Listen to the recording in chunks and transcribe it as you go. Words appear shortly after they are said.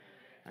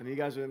You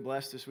guys have been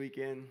blessed this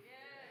weekend.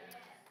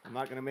 I'm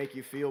not going to make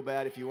you feel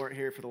bad if you weren't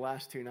here for the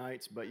last 2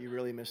 nights, but you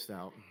really missed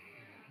out.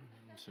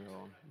 So,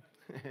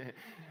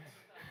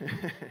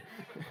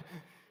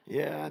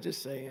 yeah,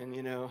 just saying,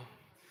 yeah,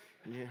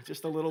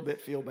 just a little bit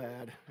feel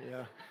bad.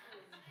 Yeah,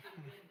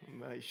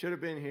 but you should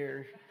have been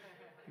here.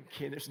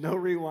 Okay, there's no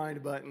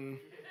rewind button.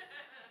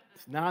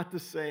 It's not the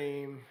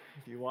same.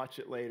 If you watch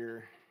it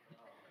later,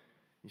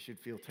 you should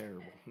feel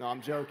terrible. No,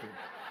 I'm joking.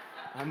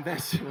 I'm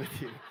messing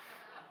with you.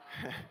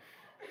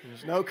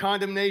 There's no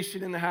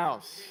condemnation in the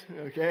house,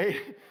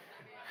 okay?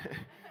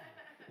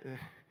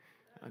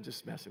 I'm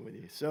just messing with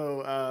you.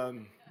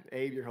 So,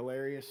 Abe, you're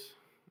hilarious.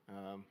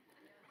 I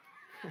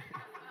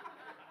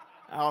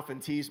often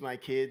tease my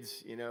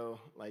kids,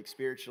 like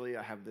spiritually,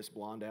 I have this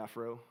blonde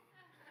afro.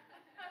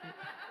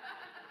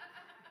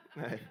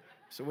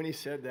 So when he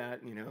said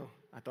that,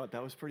 I thought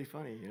that was pretty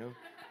funny,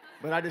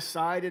 But I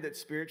decided that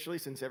spiritually,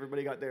 since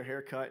everybody got their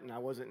hair cut and I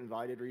wasn't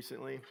invited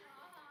recently,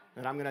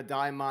 that I'm going to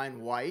dye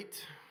mine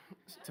white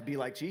to be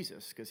like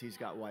Jesus, because he's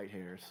got white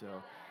hair. So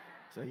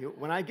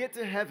when I get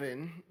to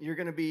heaven, you're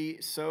going to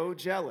be so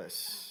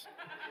jealous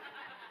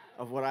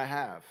of what I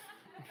have.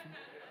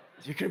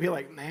 You're going to be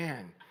like,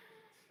 man,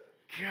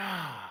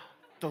 God,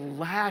 the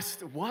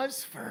last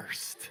was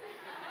first.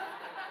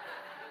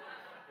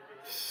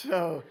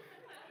 So,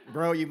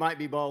 bro, you might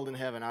be bald in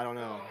heaven. I don't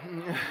know.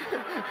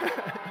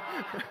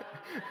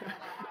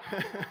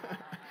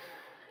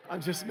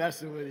 I'm just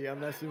messing with you. I'm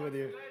messing with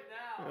you.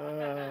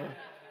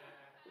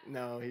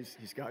 No,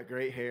 he's got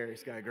great hair.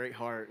 He's got a great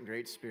heart and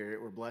great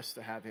spirit. We're blessed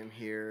to have him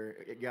here.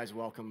 You guys,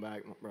 welcome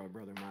back,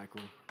 Brother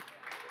Michael.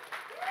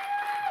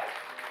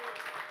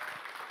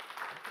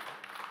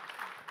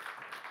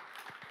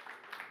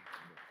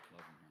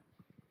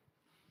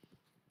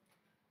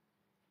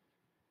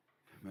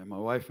 Man, my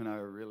wife and I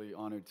are really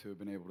honored to have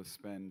been able to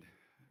spend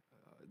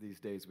these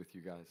days with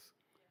you guys.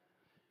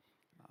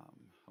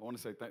 I want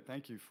to say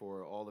thank you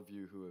for all of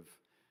you who have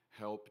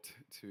helped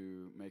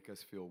to make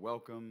us feel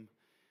welcome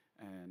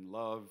and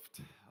loved.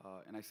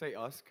 And I say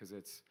us because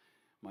it's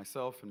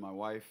myself and my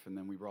wife, and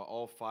then we brought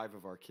all 5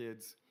 of our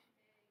kids,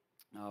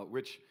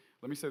 which,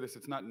 let me say this,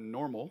 it's not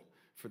normal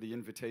for the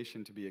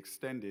invitation to be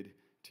extended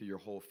to your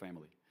whole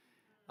family.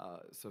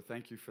 So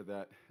thank you for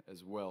that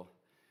as well.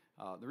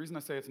 The reason I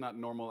say it's not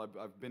normal,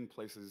 I've been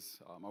places,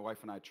 my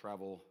wife and I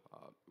travel,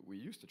 we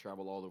used to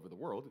travel all over the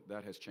world,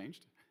 that has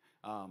changed,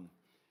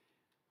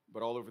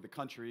 but all over the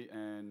country,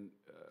 and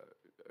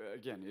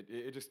again,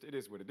 it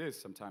is what it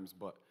is sometimes,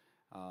 but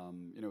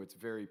it's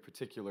very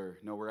particular.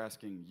 No, we're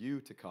asking you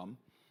to come,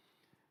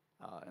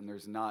 and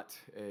there's not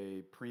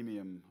a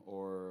premium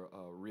or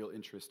a real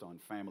interest on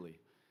family.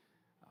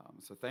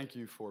 So thank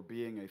you for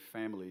being a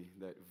family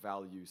that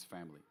values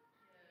family.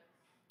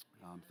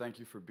 Thank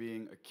you for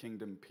being a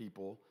kingdom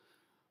people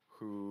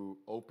who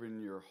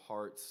open your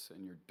hearts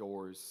and your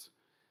doors.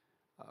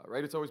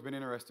 Right? It's always been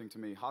interesting to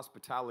me.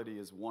 Hospitality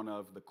is one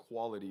of the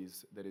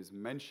qualities that is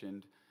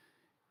mentioned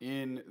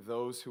in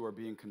those who are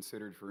being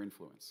considered for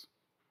influence.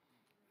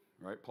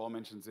 Right? Paul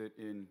mentions it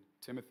in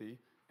Timothy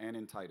and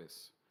in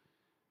Titus.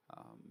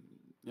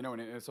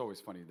 And it's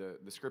always funny.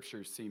 The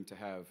scriptures seem to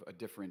have a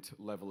different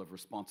level of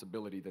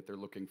responsibility that they're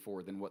looking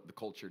for than what the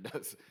culture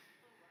does.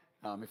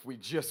 If we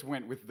just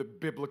went with the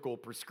biblical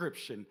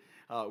prescription,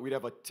 we'd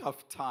have a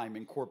tough time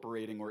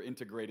incorporating or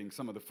integrating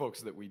some of the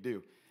folks that we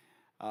do.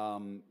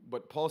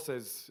 But Paul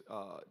says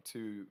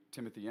to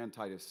Timothy and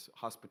Titus,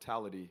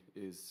 hospitality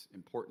is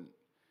important.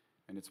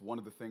 And it's one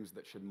of the things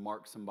that should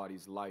mark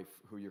somebody's life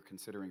who you're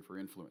considering for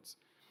influence.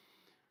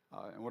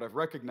 And what I've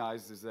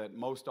recognized is that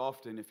most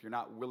often, if you're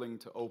not willing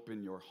to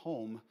open your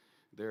home,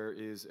 there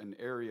is an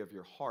area of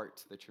your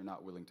heart that you're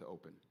not willing to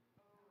open.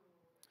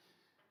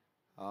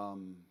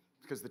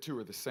 Because the two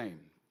are the same.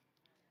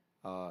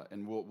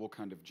 And we'll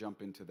kind of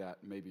jump into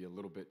that maybe a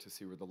little bit to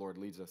see where the Lord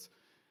leads us.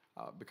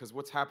 Because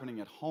what's happening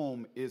at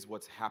home is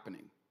what's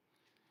happening.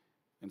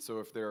 And so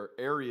if there are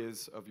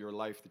areas of your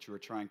life that you are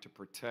trying to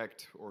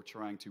protect or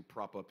trying to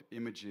prop up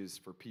images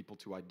for people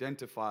to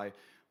identify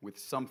with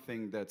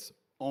something that's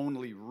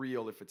only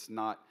real if it's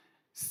not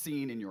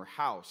seen in your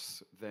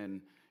house,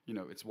 then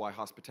it's why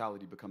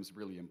hospitality becomes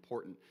really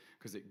important,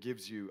 because it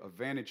gives you a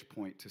vantage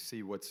point to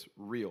see what's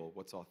real,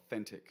 what's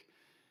authentic.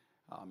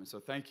 And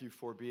so thank you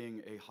for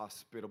being a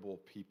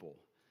hospitable people.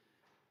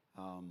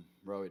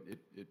 Bro,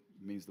 it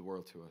means the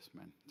world to us,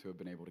 man, to have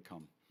been able to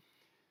come.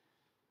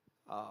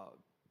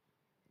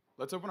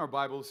 Let's open our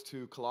Bibles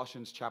to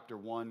Colossians chapter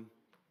 1.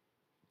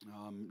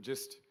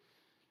 Just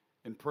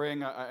in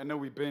praying, I know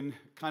we've been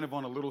kind of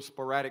on a little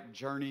sporadic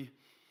journey.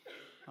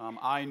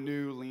 I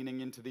knew leaning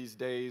into these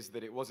days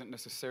that it wasn't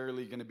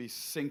necessarily going to be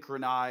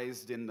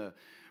synchronized in the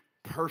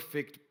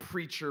perfect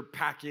preacher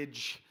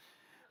package.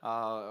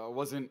 I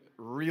wasn't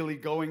really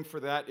going for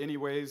that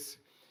anyways.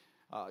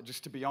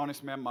 Just to be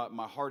honest, man,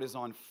 my heart is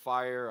on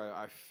fire.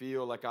 I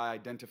feel like I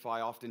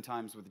identify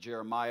oftentimes with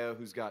Jeremiah,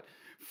 who's got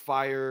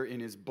fire in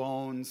his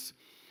bones.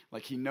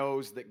 Like he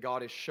knows that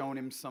God has shown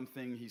him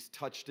something. He's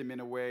touched him in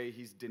a way.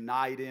 He's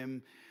denied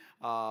him,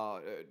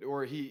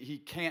 or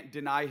he can't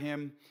deny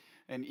him.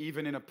 And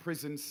even in a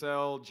prison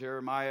cell,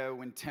 Jeremiah,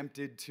 when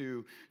tempted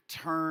to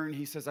turn,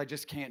 he says, I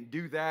just can't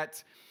do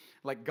that.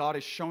 Like, God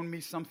has shown me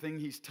something.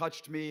 He's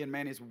touched me. And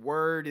man, his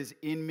word is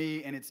in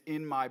me, and it's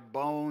in my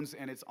bones,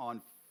 and it's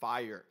on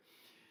fire.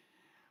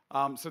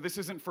 So this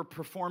isn't for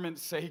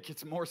performance sake.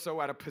 It's more so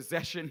out of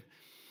possession.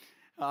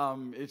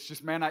 It's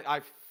just, man,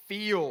 I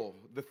feel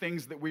the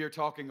things that we are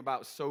talking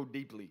about so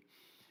deeply.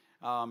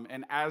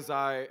 And as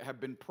I have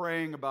been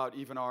praying about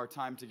even our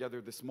time together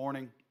this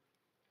morning,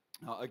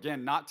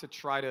 again, not to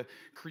try to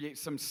create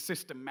some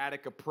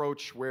systematic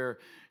approach where,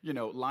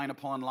 line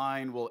upon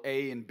line, well,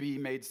 A and B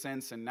made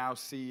sense and now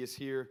C is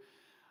here.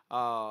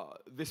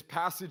 This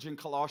passage in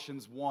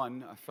Colossians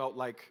 1, I felt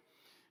like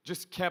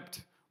just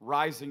kept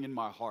rising in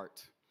my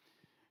heart.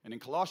 And in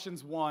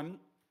Colossians 1,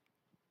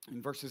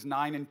 in verses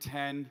 9 and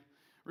 10,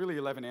 really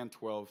 11 and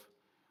 12,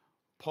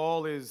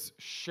 Paul is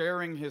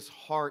sharing his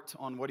heart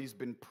on what he's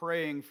been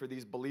praying for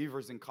these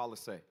believers in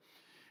Colossae.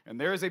 And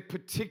there is a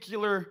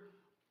particular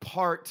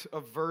part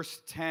of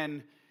verse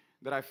 10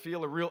 that I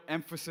feel a real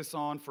emphasis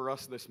on for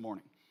us this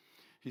morning.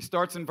 He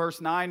starts in verse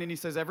 9 and he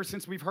says, ever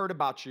since we've heard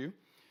about you.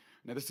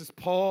 Now this is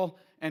Paul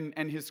and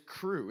his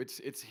crew.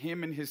 It's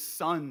him and his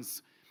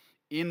sons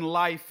in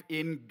life,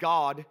 in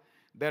God,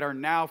 that are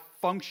now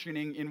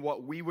functioning in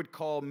what we would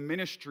call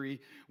ministry,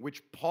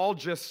 which Paul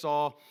just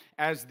saw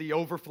as the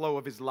overflow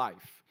of his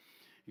life.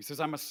 He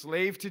says, I'm a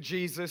slave to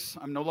Jesus.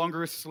 I'm no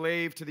longer a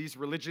slave to these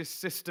religious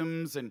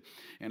systems and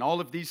all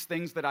of these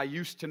things that I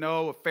used to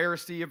know, a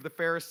Pharisee of the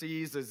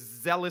Pharisees, a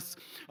zealous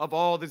of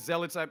all the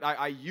zealots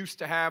I used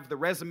to have, the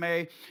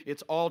resume.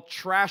 It's all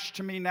trash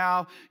to me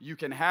now. You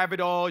can have it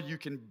all. You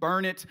can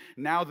burn it.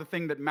 Now the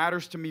thing that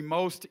matters to me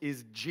most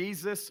is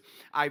Jesus.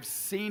 I've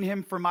seen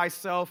him for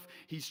myself.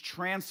 He's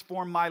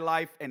transformed my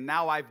life, and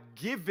now I've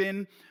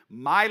given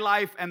my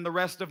life and the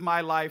rest of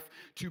my life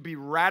to be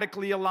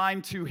radically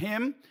aligned to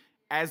him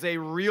as a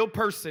real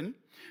person,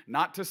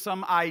 not to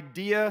some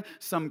idea,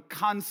 some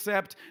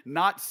concept,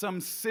 not some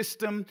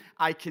system.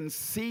 I can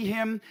see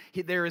him.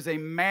 There is a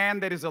man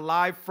that is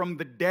alive from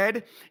the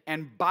dead,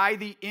 and by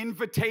the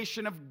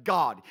invitation of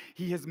God,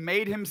 he has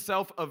made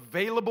himself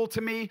available to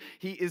me.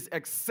 He is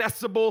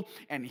accessible,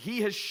 and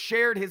he has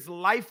shared his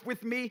life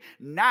with me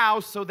now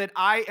so that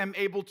I am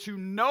able to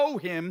know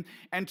him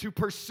and to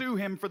pursue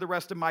him for the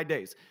rest of my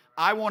days.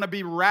 I want to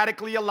be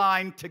radically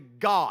aligned to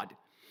God.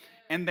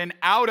 And then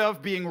out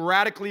of being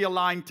radically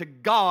aligned to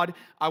God,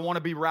 I want to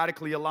be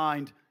radically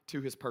aligned to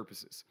his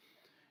purposes.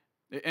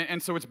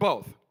 And so it's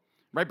both,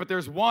 right? But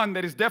there's one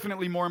that is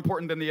definitely more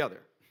important than the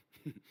other.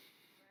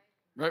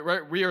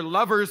 Right? We are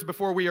lovers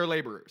before we are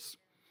laborers.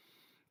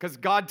 Because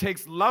God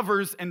takes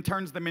lovers and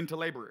turns them into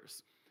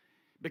laborers.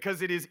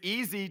 Because it is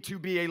easy to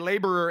be a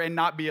laborer and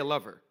not be a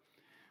lover,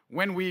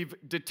 when we've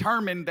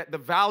determined that the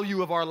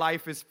value of our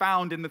life is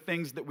found in the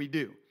things that we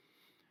do.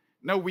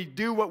 No, we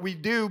do what we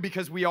do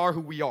because we are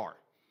who we are.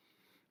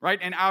 Right?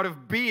 And out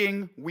of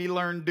being, we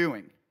learn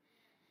doing.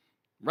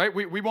 Right?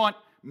 We want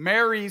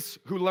Marys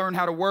who learn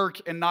how to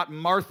work and not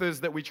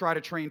Marthas that we try to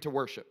train to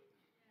worship.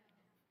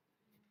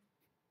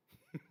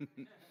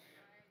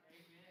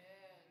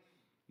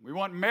 We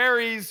want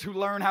Marys who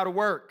learn how to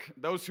work.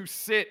 Those who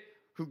sit,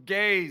 who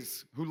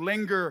gaze, who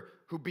linger,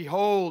 who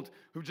behold,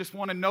 who just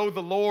want to know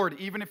the Lord,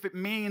 even if it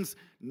means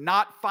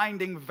not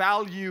finding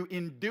value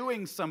in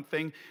doing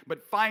something,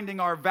 but finding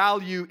our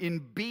value in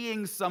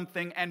being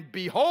something and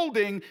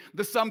beholding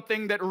the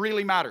something that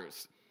really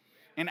matters.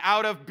 And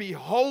out of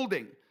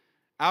beholding,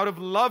 out of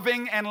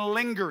loving and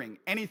lingering,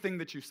 anything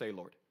that you say,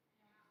 Lord,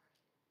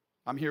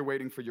 I'm here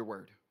waiting for your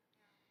word.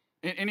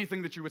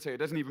 Anything that you would say, it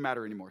doesn't even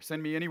matter anymore.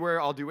 Send me anywhere,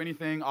 I'll do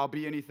anything, I'll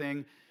be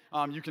anything.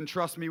 You can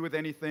trust me with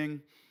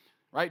anything.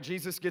 Right?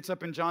 Jesus gets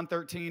up in John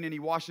 13 and he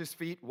washes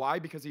feet. Why?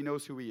 Because he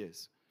knows who he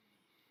is.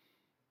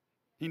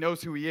 He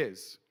knows who he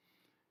is.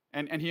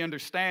 And he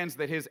understands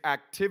that his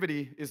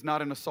activity is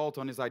not an assault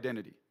on his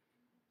identity.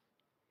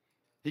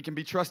 He can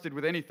be trusted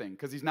with anything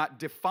because he's not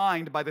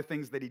defined by the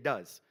things that he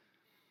does.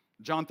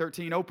 John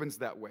 13 opens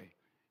that way.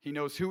 He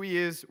knows who he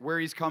is, where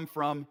he's come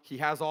from. He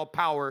has all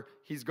power.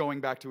 He's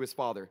going back to his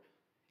Father.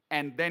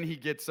 And then he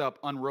gets up,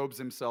 unrobes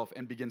himself,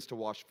 and begins to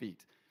wash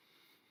feet.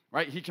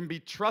 Right? He can be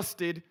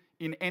trusted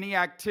in any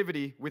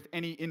activity with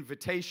any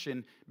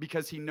invitation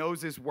because he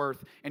knows his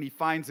worth and he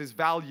finds his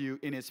value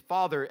in his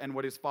Father and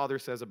what his Father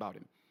says about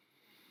him.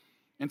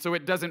 And so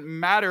it doesn't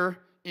matter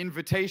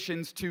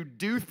invitations to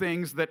do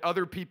things that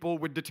other people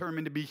would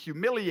determine to be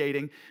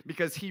humiliating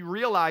because he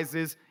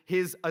realizes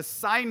his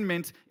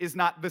assignment is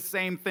not the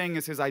same thing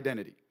as his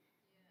identity.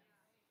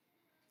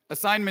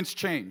 Assignments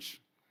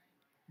change.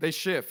 They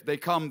shift, they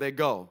come, they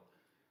go.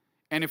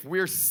 And if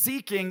we're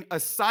seeking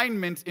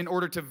assignment in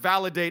order to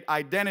validate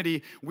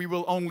identity, we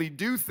will only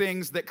do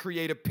things that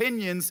create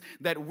opinions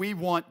that we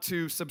want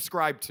to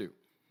subscribe to.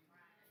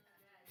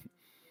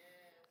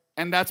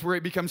 And that's where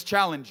it becomes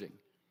challenging.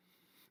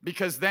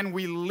 Because then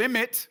we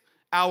limit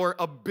our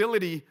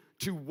ability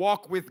to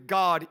walk with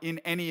God in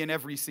any and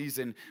every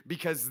season,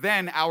 because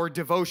then our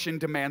devotion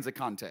demands a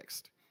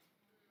context.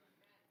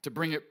 To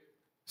bring it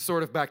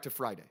sort of back to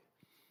Friday.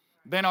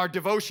 then our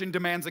devotion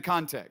demands a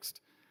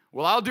context.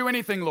 Well, I'll do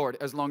anything, Lord,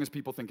 as long as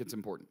people think it's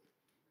important.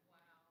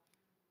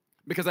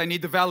 Because I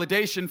need the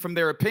validation from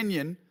their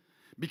opinion,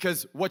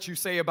 because what you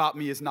say about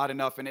me is not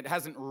enough, and it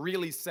hasn't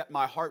really set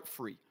my heart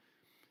free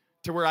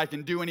to where I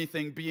can do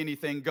anything, be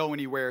anything, go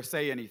anywhere,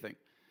 say anything,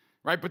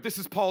 right? But this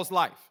is Paul's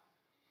life.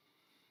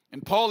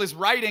 And Paul is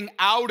writing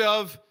out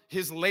of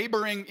his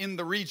laboring in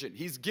the region.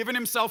 He's given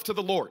himself to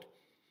the Lord.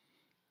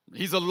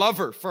 He's a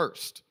lover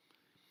first.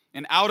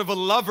 And out of a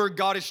lover,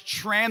 God has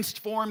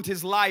transformed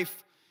his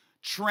life,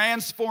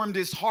 transformed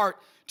his heart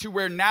to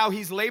where now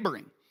he's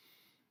laboring.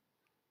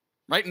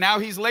 Right now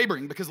he's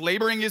laboring, because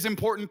laboring is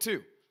important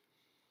too.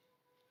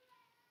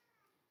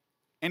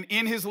 And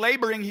in his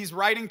laboring, he's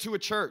writing to a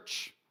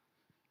church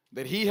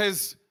that he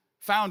has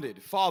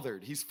founded,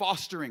 fathered. He's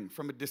fostering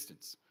from a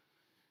distance.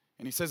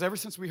 And he says, ever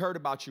since we heard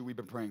about you, we've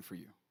been praying for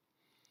you.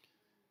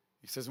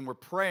 He says, and we're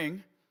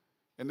praying,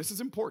 and this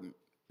is important.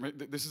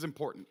 Right? This is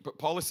important. But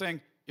Paul is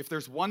saying, if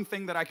there's one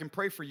thing that I can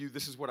pray for you,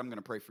 this is what I'm going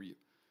to pray for you.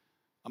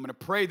 I'm going to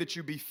pray that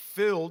you be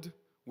filled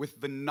with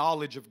the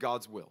knowledge of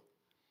God's will.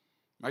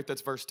 Right?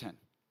 That's verse 10.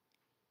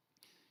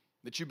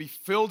 That you be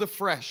filled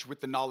afresh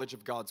with the knowledge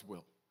of God's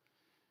will.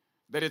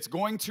 That it's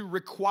going to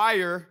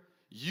require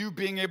you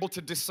being able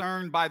to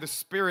discern by the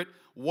Spirit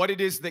what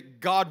it is that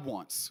God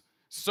wants,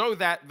 so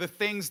that the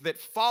things that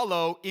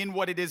follow in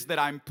what it is that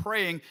I'm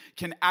praying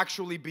can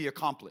actually be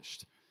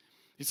accomplished.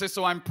 He says,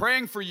 so I'm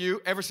praying for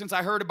you ever since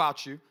I heard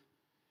about you,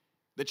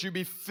 that you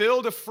be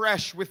filled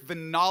afresh with the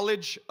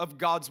knowledge of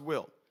God's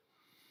will,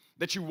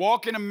 that you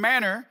walk in a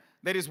manner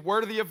that is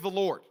worthy of the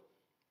Lord,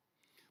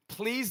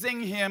 pleasing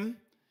him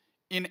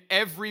in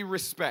every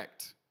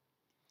respect,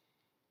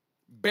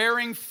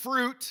 bearing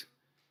fruit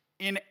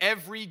in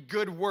every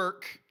good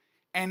work,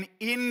 and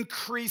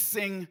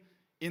increasing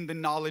in the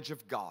knowledge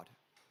of God.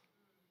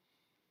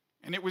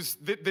 And it was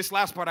this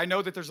last part. I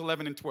know that there's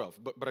 11 and 12,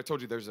 but I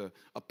told you there's a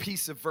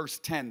piece of verse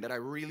 10 that I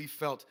really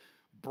felt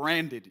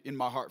branded in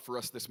my heart for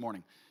us this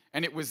morning.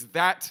 And it was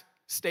that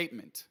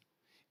statement,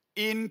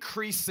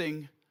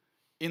 increasing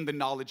in the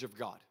knowledge of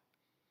God.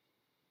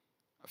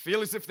 I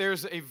feel as if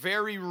there's a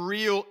very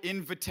real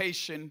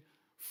invitation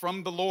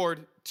from the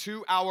Lord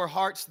to our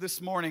hearts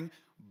this morning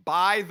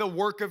by the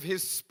work of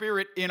his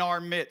Spirit in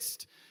our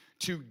midst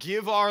to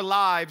give our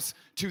lives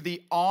to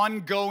the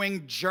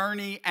ongoing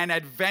journey and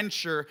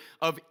adventure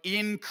of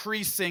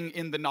increasing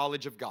in the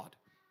knowledge of God.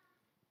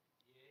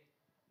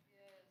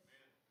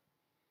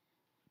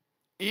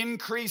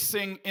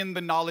 Increasing in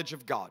the knowledge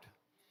of God.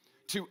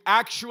 To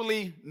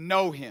actually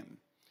know him.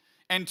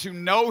 And to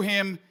know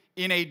him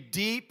in a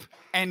deep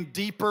and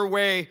deeper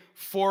way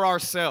for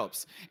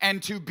ourselves,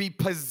 and to be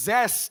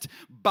possessed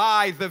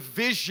by the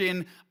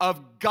vision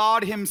of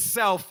God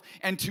himself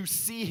and to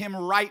see him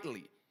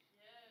rightly.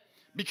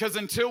 Because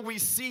until we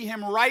see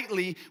him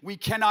rightly, we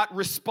cannot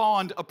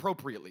respond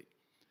appropriately.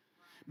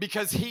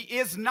 Because he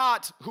is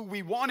not who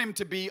we want him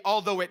to be,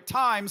 although at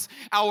times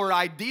our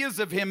ideas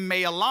of him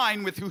may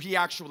align with who he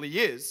actually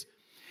is.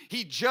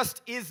 He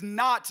just is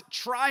not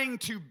trying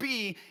to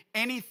be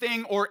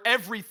anything or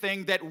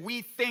everything that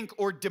we think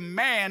or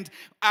demand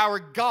our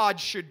God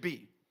should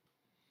be.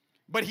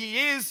 But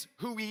he is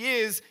who he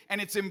is,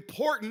 and it's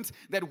important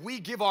that we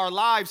give our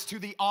lives to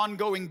the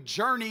ongoing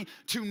journey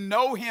to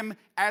know him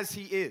as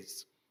he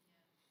is.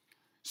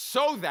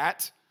 So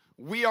that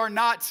we are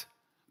not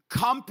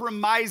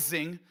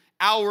compromising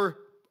our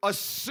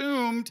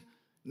assumed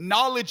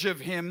knowledge of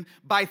him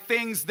by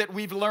things that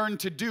we've learned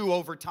to do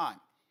over time.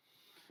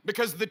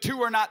 Because the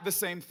two are not the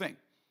same thing,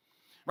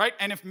 right?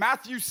 And if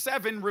Matthew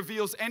 7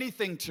 reveals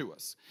anything to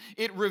us,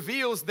 it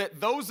reveals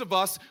that those of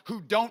us who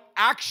don't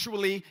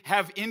actually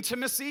have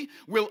intimacy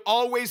will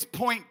always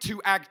point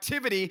to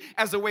activity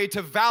as a way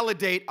to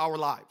validate our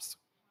lives.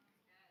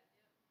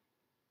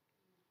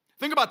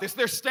 Think about this.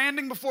 They're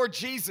standing before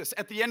Jesus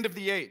at the end of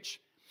the age.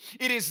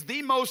 It is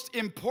the most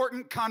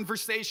important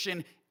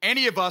conversation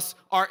any of us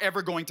are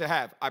ever going to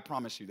have. I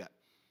promise you that.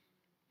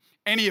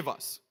 Any of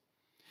us.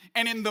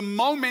 And in the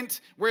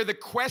moment where the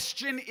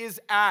question is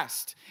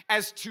asked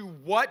as to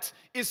what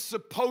is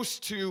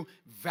supposed to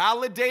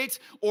validate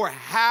or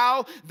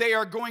how they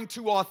are going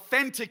to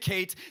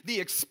authenticate the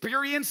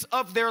experience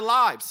of their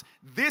lives,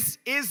 this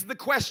is the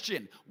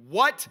question.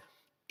 What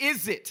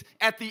is it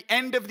at the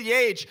end of the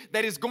age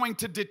that is going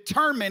to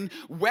determine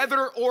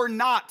whether or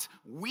not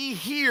we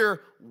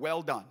hear,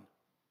 well done?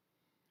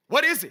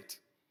 What is it?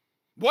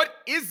 What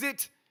is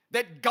it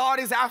that God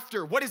is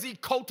after? What is he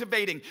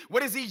cultivating?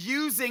 What is he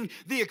using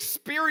the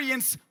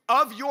experience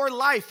of your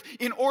life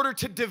in order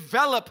to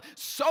develop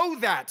so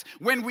that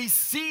when we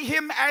see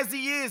him as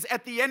he is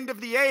at the end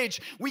of the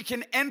age, we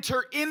can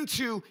enter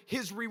into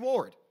his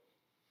reward?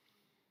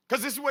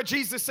 Because this is what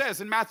Jesus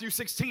says in Matthew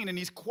 16, and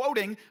he's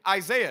quoting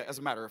Isaiah, as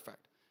a matter of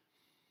fact.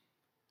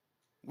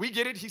 We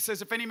get it. He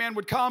says, if any man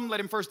would come, let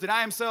him first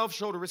deny himself,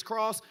 shoulder his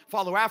cross,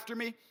 follow after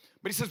me.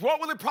 But he says, what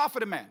will it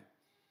profit a man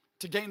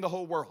to gain the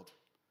whole world,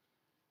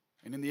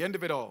 and in the end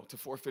of it all, to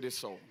forfeit his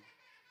soul?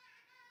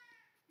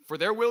 For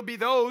there will be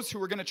those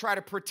who are going to try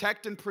to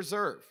protect and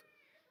preserve,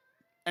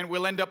 and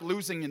will end up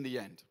losing in the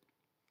end.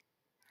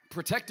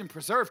 Protect and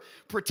preserve.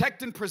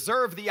 Protect and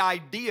preserve the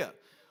idea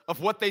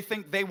of what they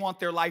think they want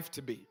their life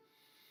to be.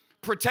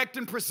 Protect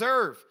and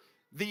preserve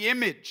the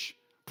image.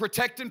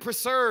 Protect and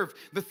preserve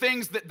the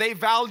things that they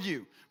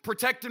value.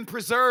 Protect and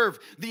preserve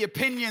the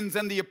opinions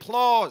and the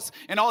applause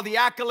and all the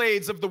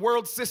accolades of the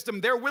world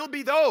system. There will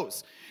be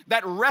those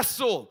that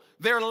wrestle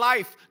their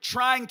life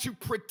trying to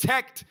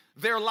protect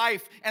their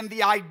life and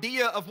the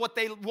idea of what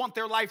they want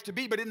their life to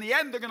be. But in the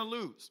end, they're going to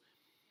lose.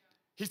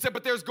 He said,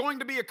 but there's going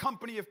to be a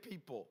company of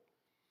people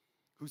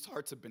whose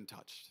hearts have been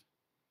touched,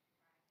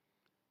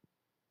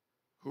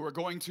 who are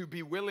going to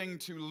be willing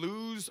to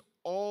lose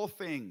all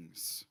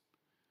things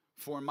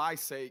for my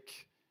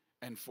sake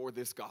and for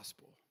this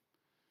gospel.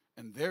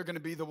 And they're going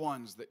to be the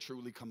ones that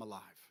truly come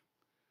alive.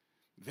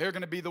 They're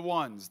going to be the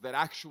ones that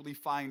actually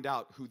find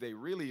out who they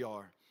really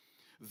are.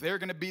 They're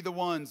going to be the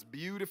ones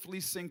beautifully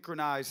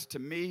synchronized to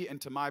me and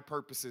to my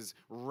purposes,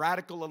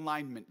 radical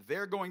alignment.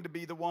 They're going to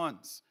be the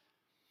ones.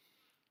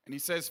 And he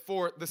says,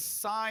 for the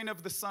sign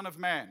of the Son of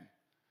Man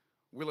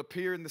will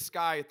appear in the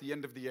sky at the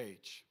end of the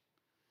age.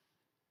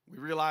 We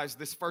realize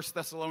this 1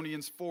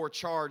 Thessalonians 4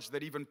 charge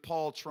that even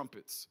Paul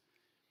trumpets.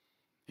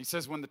 He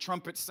says, when the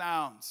trumpet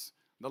sounds,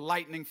 the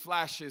lightning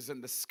flashes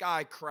and the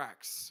sky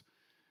cracks.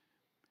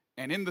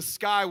 And in the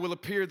sky will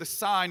appear the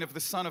sign of the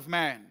Son of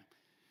Man.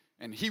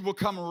 And he will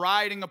come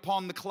riding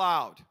upon the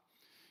cloud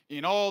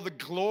in all the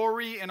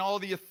glory and all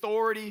the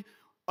authority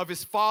of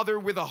his Father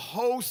with a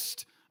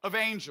host of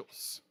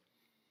angels.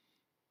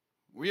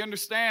 We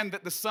understand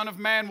that the Son of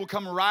Man will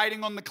come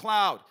riding on the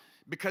cloud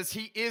because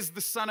he is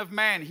the Son of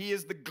Man. He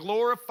is the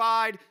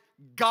glorified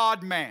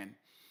God-man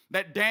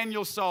that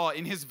Daniel saw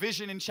in his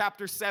vision in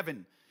chapter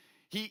 7.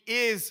 He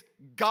is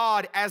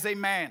God as a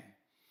man.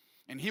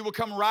 And he will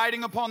come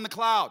riding upon the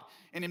cloud.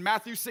 And in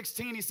Matthew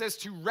 16, he says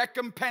to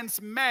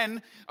recompense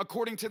men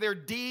according to their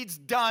deeds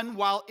done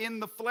while in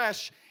the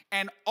flesh,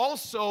 and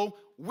also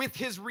with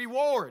his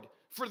reward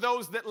for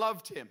those that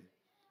loved him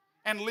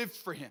and lived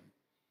for him.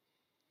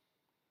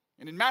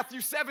 And in Matthew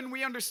 7,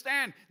 we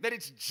understand that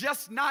it's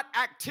just not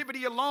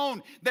activity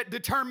alone that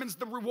determines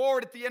the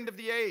reward at the end of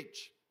the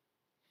age.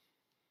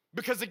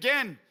 Because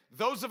again,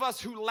 those of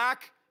us who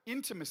lack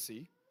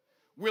intimacy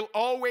will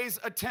always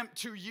attempt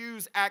to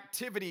use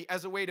activity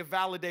as a way to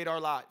validate our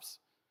lives.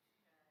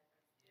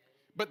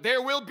 But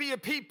there will be a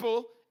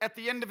people at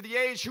the end of the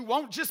age who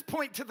won't just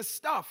point to the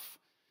stuff.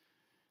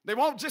 They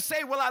won't just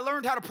say, well, I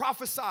learned how to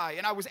prophesy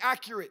and I was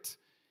accurate.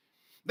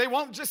 They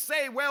won't just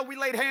say, well, we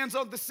laid hands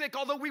on the sick,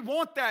 although we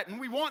want that and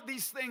we want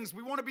these things.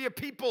 We want to be a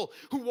people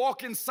who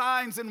walk in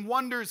signs and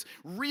wonders,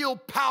 real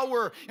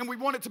power, and we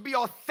want it to be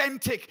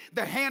authentic,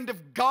 the hand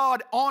of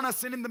God on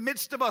us and in the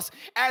midst of us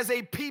as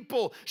a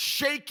people,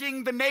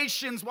 shaking the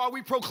nations while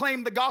we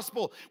proclaim the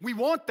gospel. We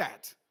want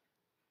that.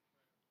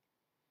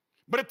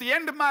 But at the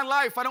end of my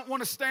life, I don't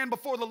want to stand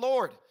before the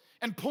Lord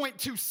and point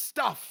to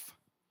stuff.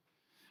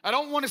 I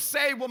don't want to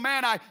say, well,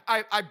 man,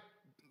 I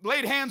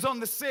laid hands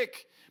on the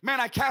sick. Man,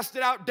 I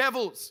casted out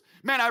devils.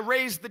 Man, I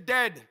raised the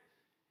dead.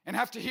 And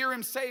have to hear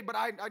him say, but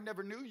I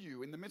never knew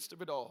you in the midst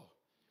of it all.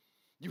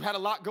 You had a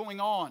lot going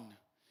on,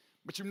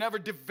 but you never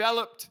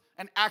developed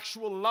an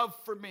actual love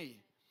for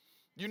me.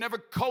 You never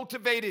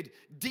cultivated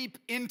deep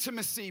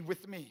intimacy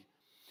with me.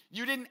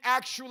 You didn't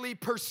actually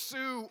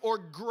pursue or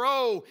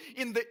grow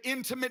in the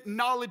intimate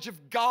knowledge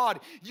of God.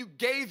 You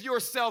gave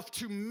yourself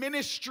to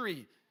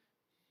ministry,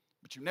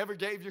 but you never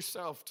gave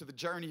yourself to the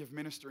journey of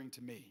ministering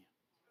to me.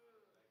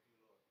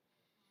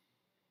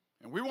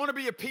 And we want to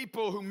be a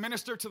people who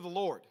minister to the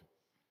Lord.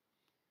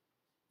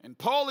 And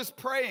Paul is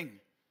praying,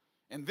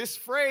 and this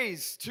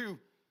phrase, to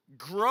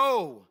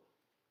grow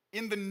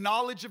in the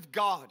knowledge of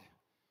God.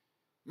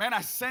 Man,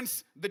 I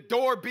sense the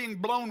door being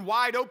blown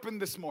wide open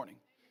this morning.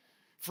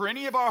 For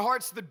any of our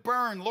hearts that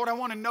burn, Lord, I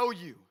want to know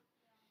you.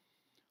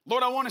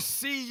 Lord, I want to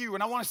see you,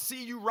 and I want to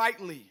see you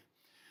rightly.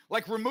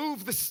 Like,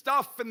 remove the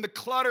stuff and the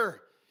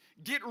clutter.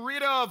 Get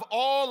rid of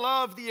all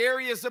of the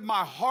areas of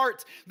my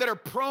heart that are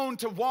prone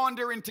to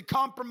wander and to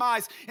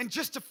compromise and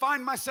just to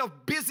find myself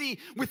busy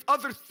with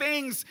other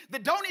things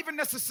that don't even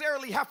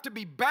necessarily have to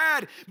be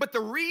bad, but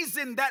the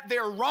reason that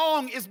they're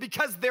wrong is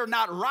because they're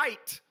not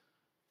right.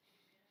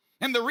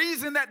 And the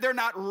reason that they're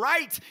not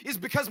right is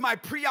because my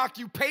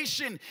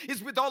preoccupation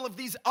is with all of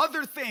these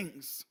other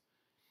things.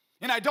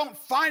 And I don't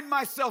find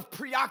myself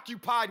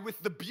preoccupied with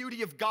the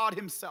beauty of God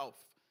himself.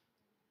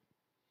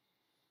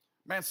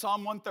 Man,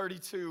 Psalm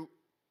 132,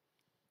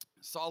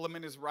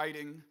 Solomon is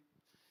writing,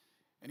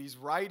 and he's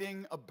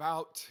writing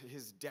about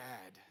his dad.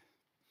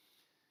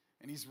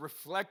 And he's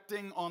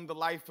reflecting on the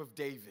life of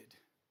David.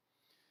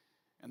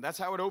 And that's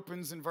how it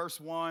opens in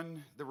verse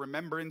 1, the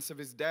remembrance of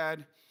his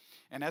dad.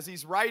 And as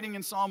he's writing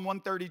in Psalm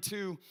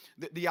 132,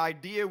 the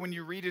idea when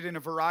you read it in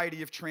a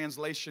variety of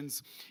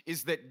translations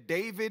is that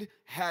David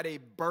had a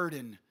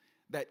burden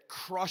that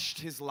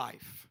crushed his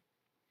life.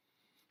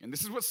 And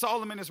this is what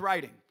Solomon is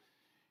writing.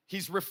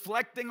 He's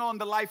reflecting on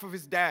the life of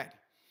his dad.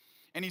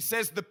 And he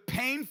says the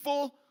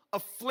painful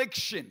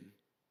affliction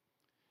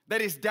that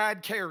his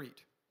dad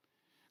carried,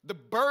 the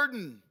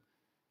burden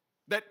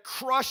that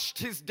crushed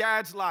his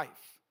dad's life,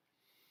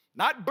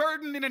 Not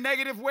burden in a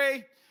negative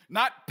way,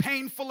 not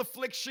painful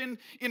affliction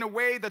in a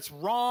way that's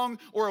wrong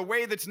or a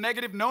way that's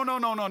negative. No, no,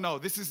 no, no, no.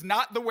 This is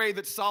not the way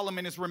that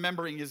Solomon is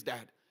remembering his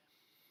dad.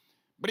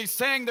 But he's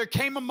saying there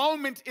came a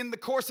moment in the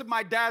course of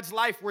my dad's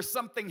life where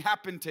something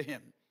happened to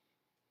him.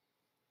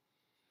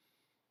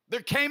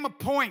 There came a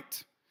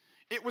point.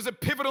 It was a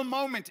pivotal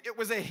moment. It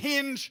was a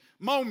hinge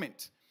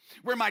moment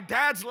where my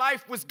dad's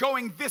life was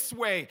going this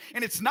way.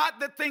 And it's not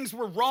that things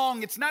were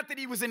wrong. It's not that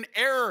he was in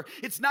error.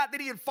 It's not that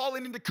he had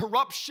fallen into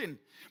corruption.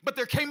 But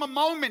there came a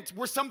moment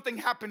where something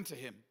happened to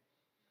him.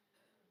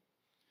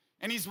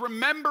 And he's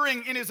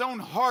remembering in his own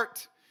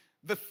heart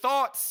the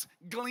thoughts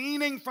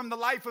gleaning from the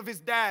life of his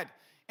dad.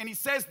 And he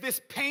says,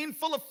 this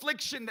painful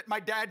affliction that my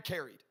dad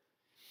carried.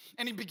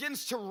 And he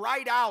begins to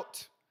write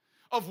out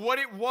of what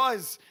it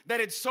was that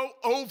had so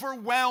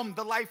overwhelmed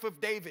the life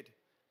of David.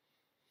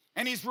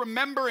 And he's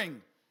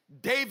remembering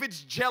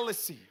David's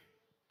jealousy.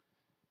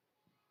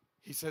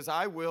 He says,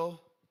 I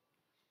will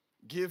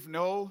give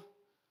no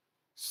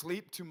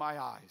sleep to my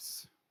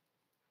eyes,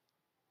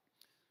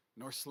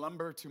 nor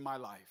slumber to my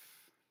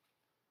life,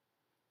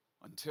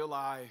 until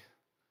I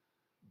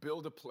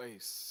build a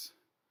place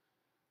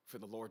for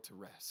the Lord to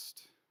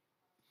rest.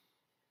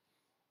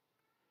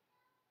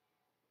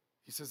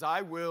 He says,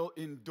 I will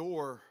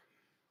endure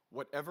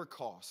whatever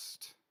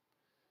cost.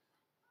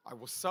 I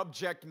will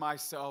subject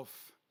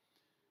myself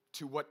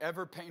to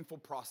whatever painful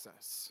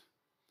process,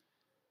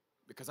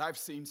 because I've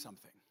seen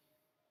something.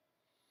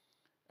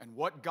 And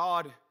what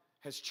God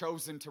has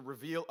chosen to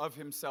reveal of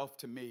himself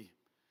to me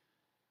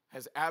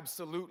has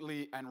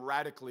absolutely and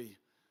radically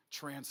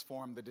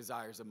transformed the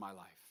desires of my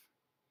life.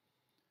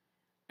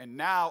 And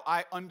now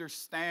I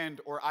understand,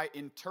 or I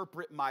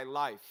interpret my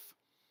life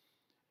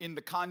in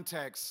the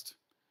context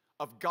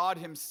of God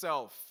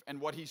himself and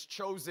what he's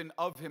chosen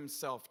of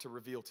himself to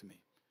reveal to me.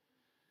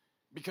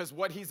 Because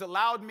what he's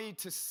allowed me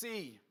to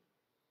see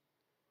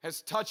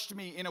has touched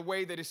me in a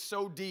way that is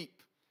so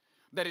deep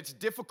that it's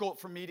difficult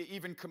for me to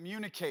even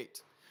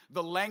communicate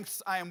the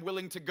lengths I am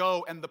willing to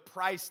go and the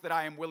price that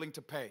I am willing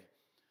to pay.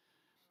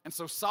 And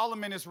so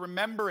Solomon is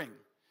remembering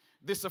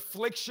this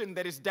affliction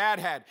that his dad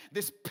had,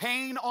 this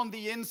pain on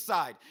the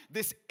inside,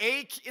 this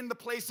ache in the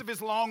place of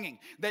his longing,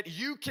 that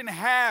you can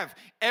have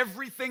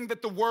everything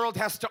that the world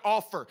has to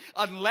offer.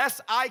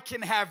 Unless I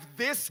can have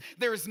this,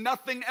 there is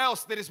nothing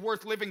else that is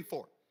worth living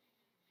for.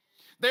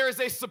 There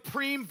is a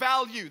supreme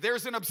value.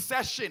 There's an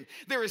obsession.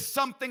 There is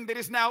something that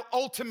is now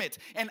ultimate.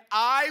 And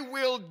I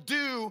will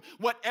do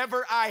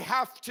whatever I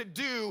have to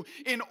do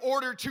in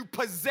order to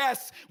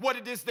possess what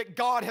it is that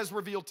God has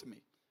revealed to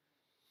me.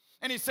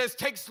 And he says,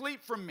 take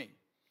sleep from me.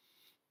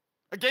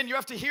 Again, you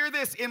have to hear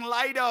this in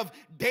light of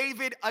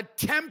David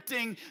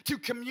attempting to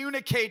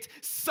communicate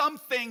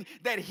something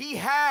that he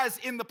has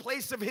in the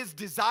place of his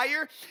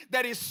desire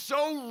that is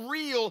so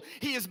real.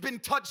 He has been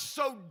touched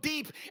so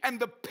deep, and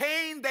the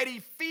pain that he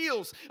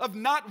feels of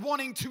not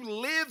wanting to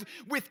live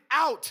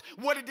without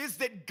what it is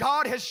that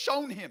God has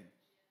shown him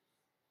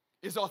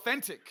is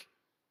authentic.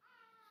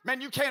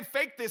 Man, you can't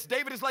fake this.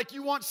 David is like,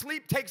 you want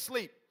sleep? Take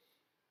sleep.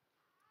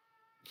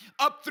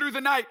 Up through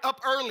the night, up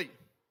early.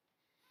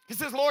 He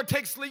says, Lord,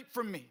 take sleep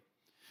from me.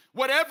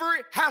 Whatever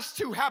has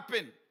to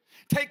happen,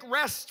 take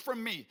rest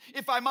from me.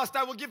 If I must,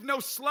 I will give no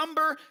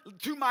slumber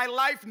to my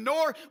life,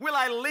 nor will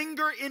I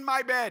linger in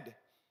my bed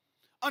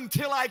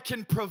until I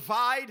can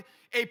provide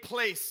a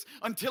place,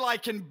 until I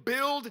can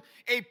build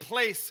a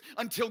place,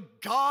 until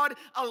God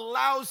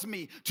allows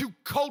me to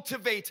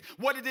cultivate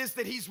what it is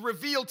that he's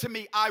revealed to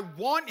me. I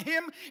want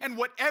him, and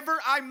whatever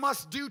I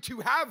must do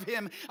to have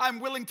him, I'm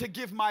willing to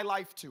give my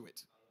life to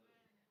it.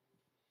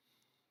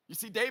 You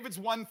see, David's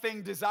one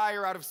thing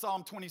desire out of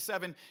Psalm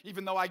 27,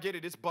 even though I get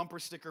it, it's bumper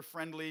sticker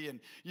friendly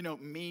and,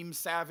 meme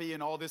savvy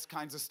and all this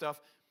kinds of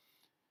stuff.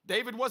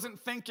 David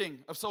wasn't thinking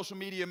of social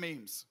media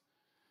memes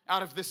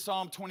out of this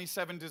Psalm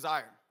 27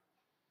 desire.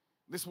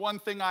 This one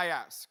thing I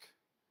ask,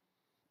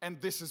 and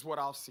this is what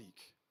I'll seek.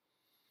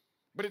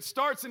 But it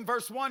starts in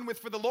verse 1 with,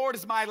 for the Lord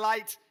is my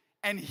light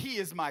and he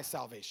is my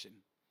salvation.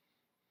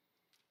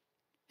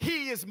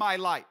 He is my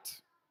light.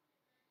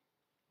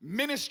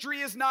 Ministry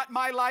is not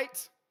my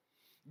light.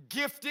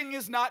 Gifting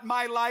is not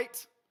my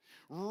light.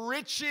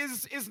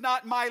 Riches is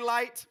not my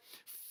light.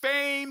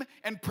 Fame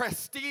and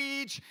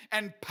prestige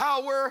and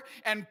power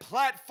and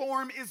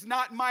platform is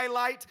not my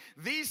light.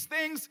 These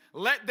things,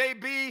 let they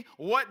be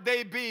what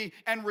they be,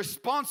 and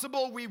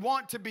responsible we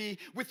want to be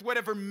with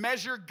whatever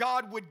measure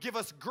God would give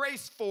us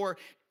grace for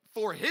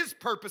his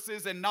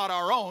purposes and not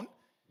our own.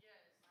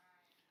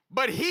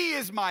 But he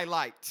is my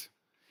light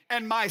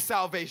and my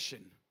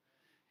salvation.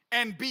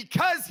 And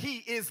because he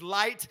is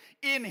light,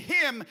 in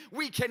him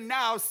we can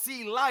now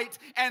see light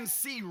and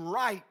see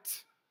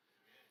right.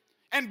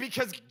 And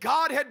because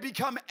God had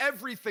become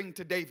everything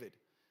to David,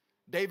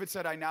 David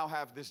said, I now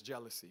have this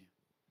jealousy.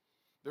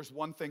 There's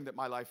one thing that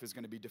my life is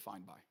going to be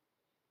defined by.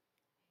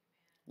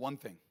 One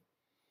thing.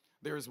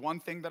 There is one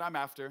thing that I'm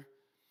after,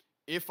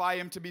 If I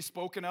am to be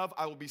spoken of,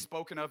 I will be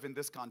spoken of in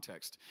this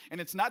context.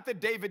 And it's not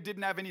that David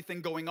didn't have anything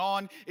going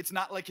on. It's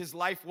not like his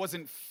life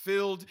wasn't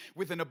filled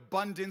with an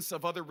abundance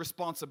of other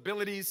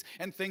responsibilities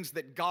and things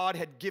that God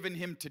had given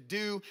him to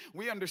do.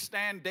 We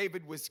understand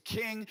David was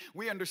king.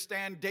 We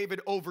understand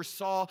David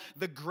oversaw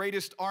the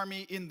greatest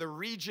army in the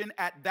region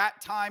at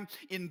that time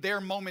in their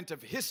moment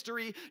of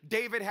history.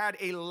 David had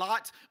a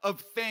lot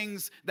of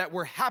things that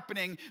were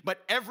happening,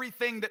 but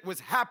everything that was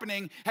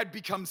happening had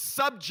become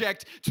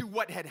subject to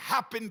what had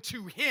happened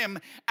to him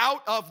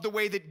out of the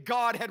way that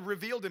God had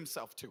revealed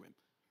himself to him.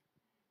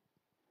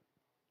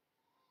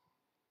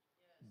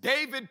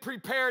 David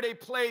prepared a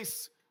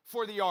place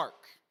for the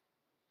ark,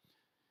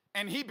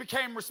 and he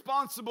became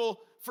responsible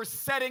for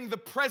setting the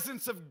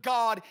presence of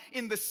God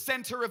in the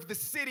center of the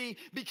city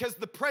because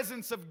the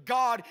presence of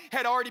God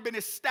had already been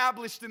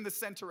established in the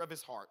center of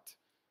his heart.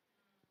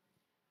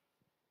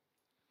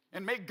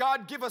 And may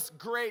God give us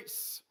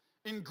grace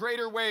in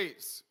greater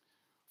ways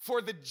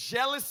for the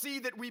jealousy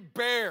that we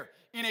bear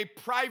in a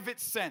private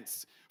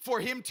sense,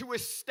 for him to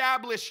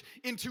establish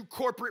into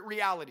corporate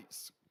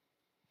realities,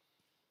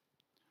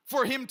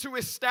 for him to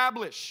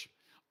establish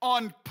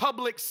on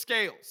public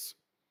scales.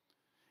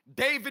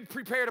 David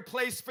prepared a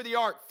place for the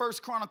ark, 1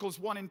 Chronicles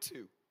 1 and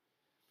 2.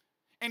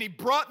 And he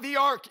brought the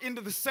ark into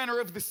the center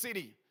of the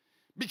city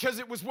because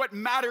it was what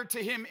mattered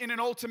to him in an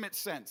ultimate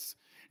sense.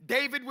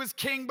 David was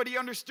king, but he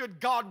understood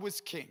God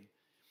was king.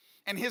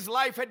 And his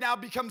life had now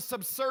become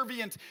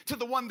subservient to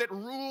the one that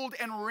ruled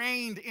and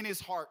reigned in his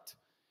heart.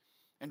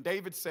 And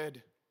David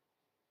said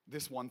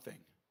this one thing: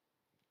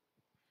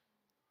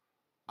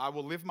 I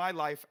will live my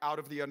life out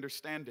of the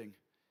understanding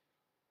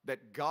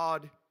that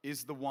God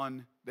is the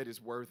one that is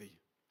worthy.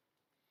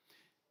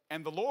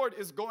 And the Lord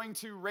is going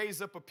to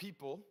raise up a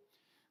people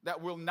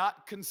that will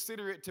not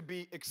consider it to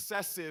be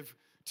excessive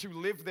to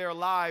live their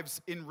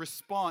lives in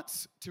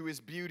response to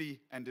his beauty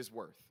and his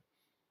worth.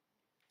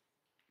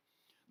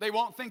 They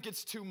won't think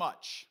it's too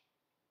much.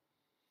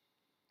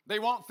 They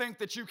won't think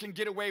that you can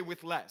get away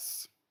with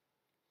less.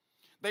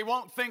 They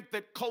won't think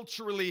that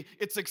culturally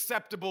it's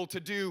acceptable to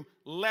do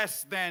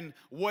less than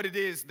what it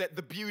is that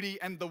the beauty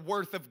and the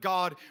worth of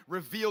God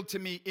revealed to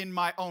me in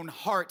my own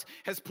heart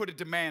has put a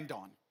demand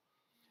on.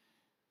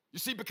 You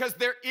see, because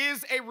there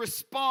is a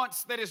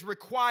response that is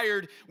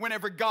required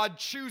whenever God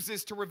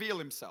chooses to reveal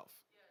himself.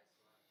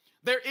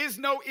 There is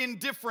no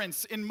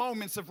indifference in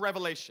moments of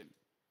revelation.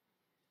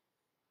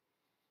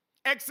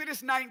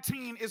 Exodus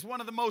 19 is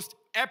one of the most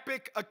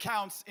epic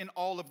accounts in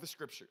all of the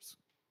scriptures.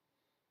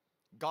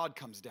 God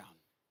comes down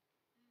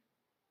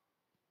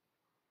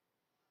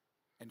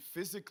and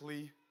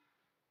physically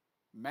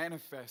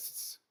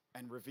manifests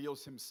and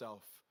reveals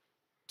himself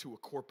to a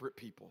corporate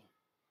people.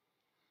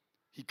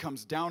 He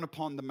comes down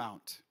upon the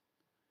mount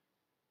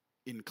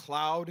in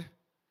cloud,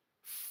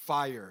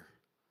 fire,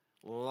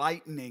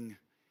 lightning,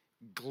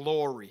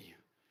 glory,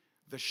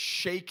 the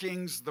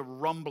shakings, the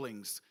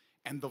rumblings,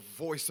 and the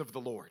voice of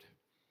the Lord.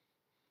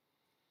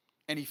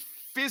 And he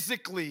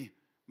physically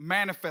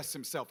manifests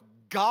himself.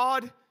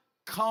 God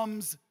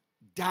comes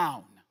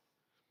down.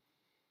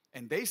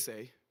 And they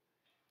say,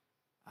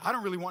 I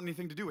don't really want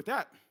anything to do with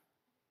that.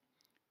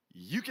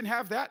 You can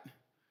have that.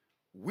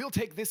 We'll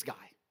take this guy.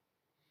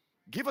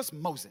 Give us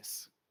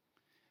Moses.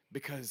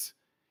 Because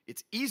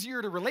it's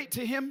easier to relate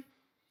to him.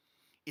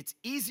 It's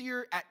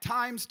easier at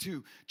times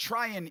to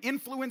try and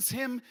influence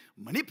him,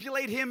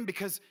 manipulate him,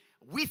 because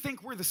we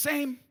think we're the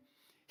same.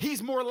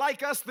 He's more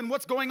like us than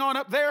what's going on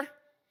up there.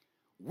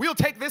 We'll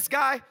take this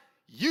guy,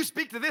 you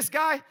speak to this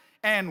guy,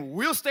 and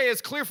we'll stay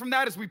as clear from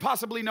that as we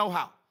possibly know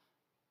how.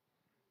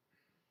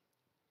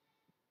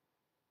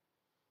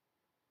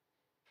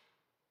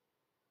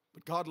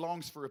 But God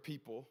longs for a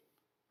people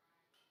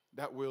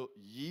that will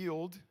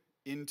yield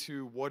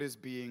into what is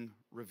being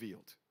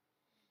revealed.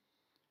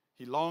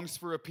 He longs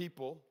for a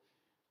people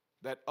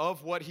that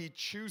of what he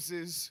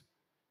chooses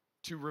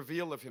to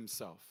reveal of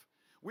himself.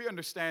 We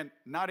understand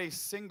not a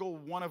single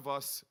one of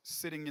us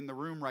sitting in the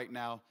room right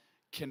now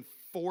can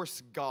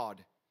force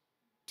God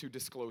to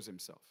disclose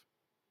himself.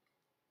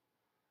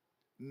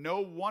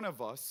 No one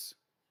of us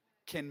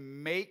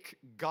can make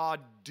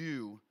God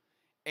do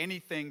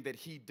anything that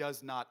he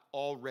does not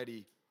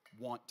already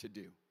want to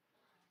do.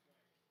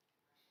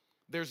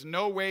 There's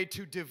no way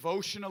to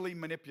devotionally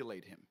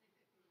manipulate him.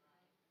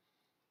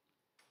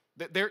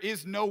 There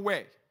is no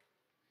way.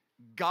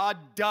 God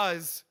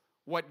does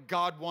what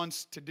God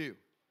wants to do.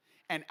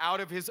 And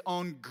out of his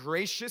own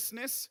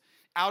graciousness,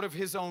 out of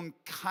his own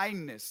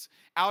kindness,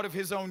 out of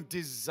his own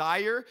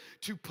desire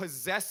to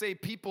possess a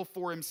people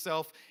for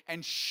himself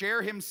and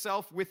share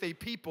himself with a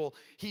people,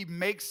 he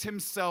makes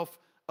himself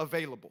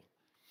available.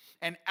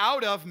 And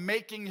out of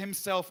making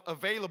himself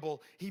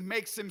available, he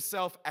makes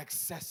himself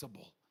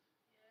accessible.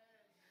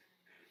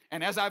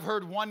 And as I've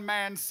heard one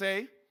man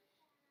say,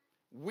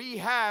 we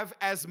have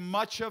as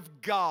much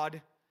of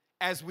God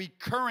as we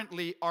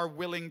currently are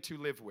willing to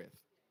live with.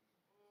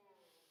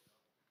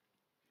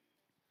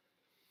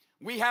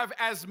 We have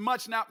as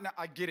much, now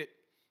I get it.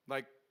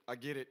 I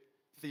get it.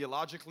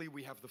 Theologically,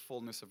 we have the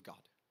fullness of God.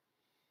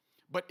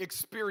 but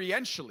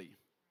experientially,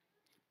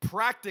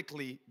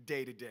 practically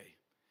day to day.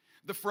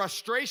 The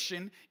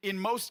frustration in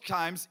most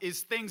times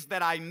is things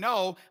that I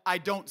know I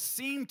don't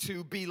seem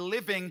to be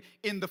living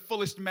in the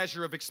fullest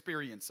measure of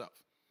experience of.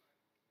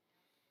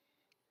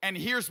 And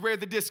here's where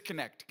the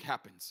disconnect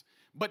happens.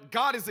 But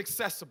God is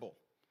accessible,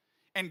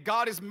 and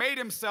God has made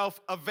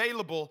himself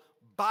available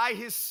by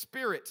his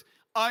Spirit,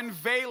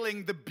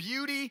 unveiling the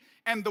beauty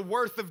and the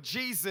worth of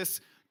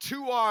Jesus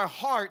to our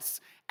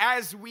hearts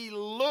as we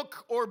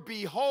look or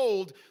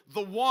behold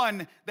the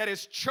one that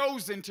is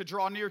chosen to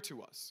draw near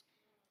to us.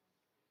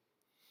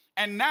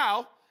 And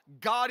now,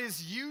 God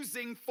is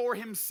using for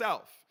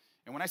himself.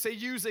 And when I say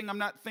using, I'm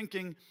not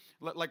thinking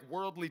like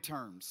worldly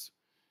terms.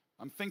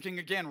 I'm thinking,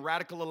 again,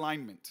 radical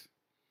alignment.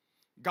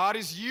 God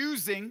is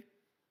using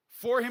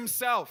for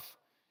himself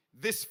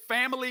this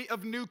family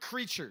of new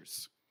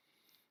creatures,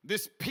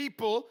 this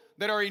people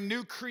that are a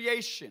new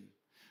creation,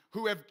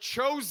 who have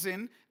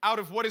chosen out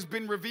of what has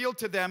been revealed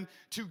to them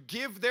to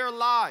give their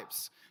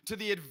lives to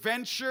the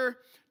adventure,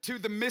 to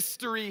the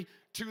mystery,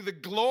 to the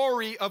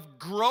glory of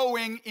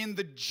growing in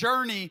the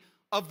journey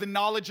of the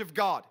knowledge of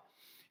God.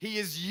 He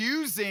is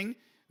using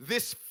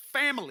this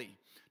family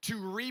to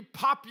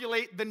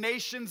repopulate the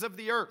nations of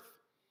the earth.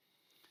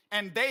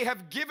 And they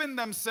have given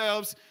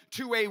themselves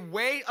to a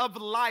way of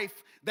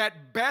life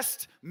that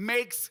best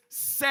makes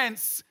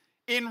sense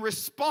in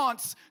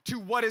response to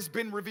what has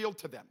been revealed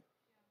to them.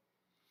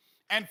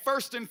 And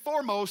first and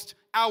foremost,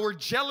 our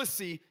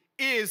jealousy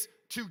is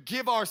to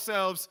give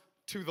ourselves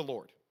to the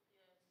Lord.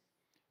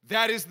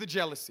 That is the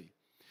jealousy.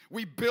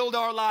 We build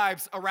our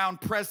lives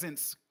around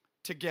presence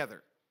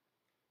together.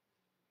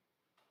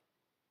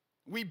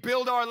 We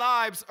build our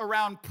lives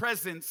around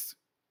presence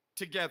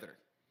together.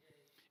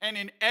 And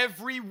in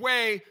every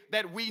way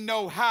that we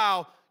know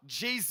how,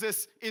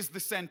 Jesus is the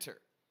center.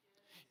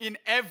 In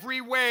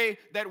every way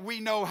that we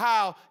know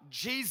how,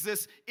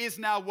 Jesus is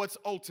now what's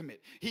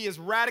ultimate. He has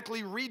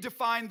radically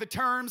redefined the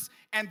terms,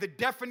 and the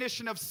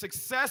definition of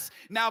success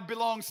now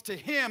belongs to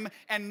him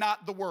and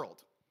not the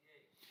world.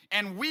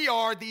 And we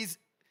are these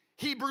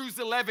Hebrews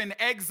 11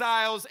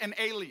 exiles and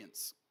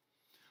aliens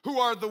who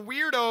are the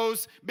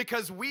weirdos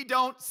because we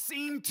don't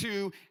seem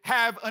to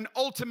have an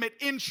ultimate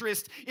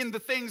interest in the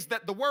things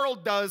that the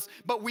world does,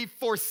 but we've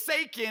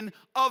forsaken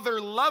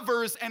other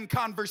lovers and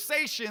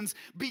conversations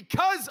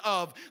because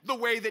of the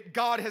way that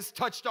God has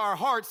touched our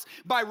hearts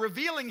by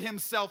revealing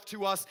himself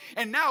to us.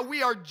 And now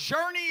we are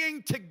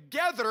journeying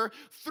together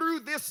through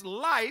this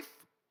life,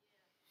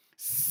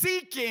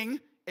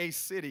 seeking a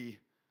city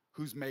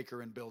whose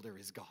maker and builder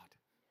is God.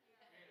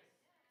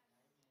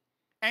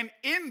 And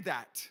in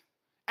that,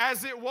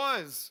 as it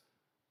was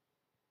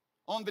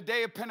on the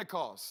day of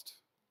Pentecost,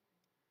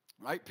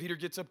 right? Peter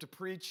gets up to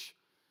preach.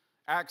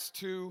 Acts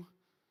 2,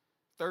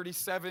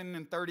 37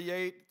 and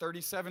 38.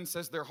 37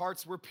 says their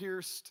hearts were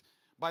pierced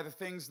by the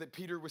things that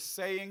Peter was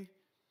saying.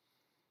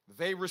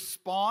 They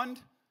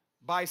respond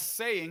by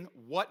saying,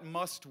 "What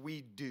must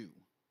we do?"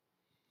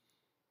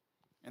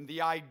 And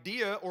the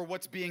idea, or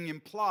what's being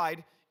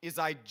implied, is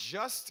I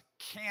just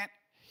can't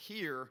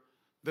hear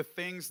the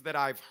things that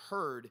I've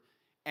heard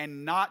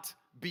and not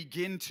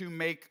begin to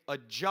make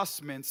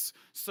adjustments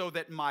so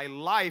that my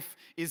life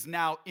is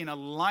now in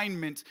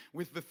alignment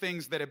with the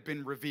things that have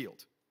been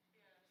revealed.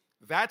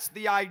 That's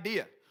the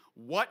idea.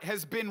 What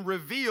has been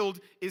revealed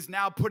is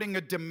now putting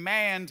a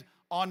demand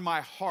on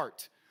my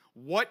heart.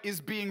 What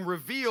is being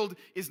revealed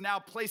is now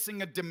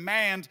placing a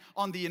demand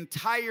on the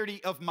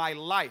entirety of my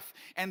life.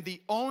 And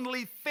the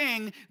only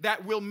thing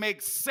that will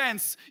make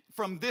sense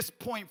from this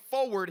point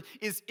forward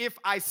is if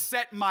I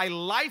set my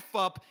life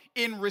up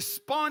in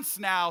response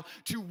now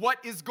to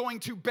what is going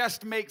to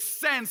best make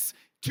sense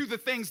to the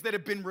things that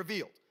have been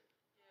revealed.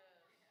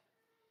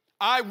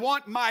 I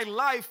want my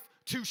life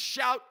to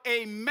shout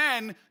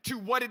amen to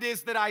what it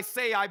is that I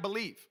say I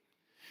believe,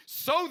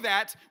 so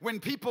that when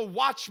people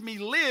watch me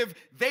live,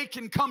 they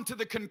can come to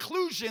the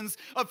conclusions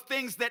of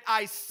things that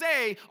I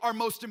say are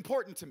most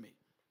important to me.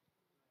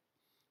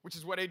 Which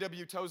is what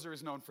A.W. Tozer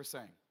is known for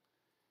saying.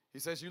 He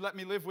says, "You let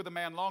me live with a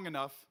man long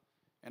enough,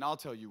 and I'll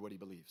tell you what he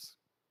believes.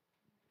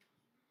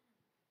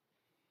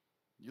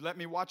 You let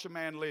me watch a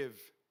man live,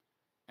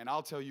 and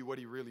I'll tell you what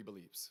he really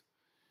believes."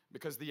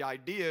 Because the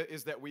idea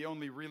is that we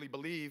only really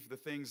believe the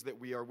things that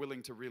we are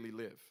willing to really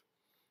live.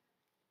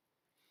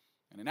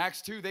 And in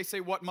Acts 2, they say,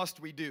 what must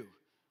we do?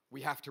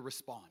 We have to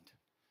respond.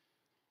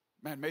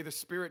 Man, may the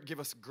Spirit give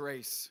us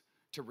grace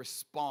to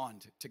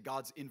respond to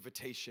God's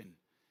invitation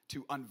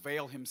to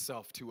unveil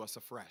himself to us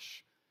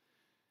afresh,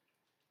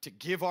 to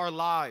give our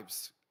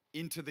lives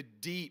into the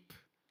deep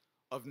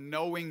of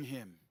knowing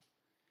him,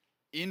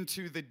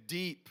 into the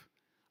deep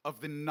of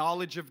the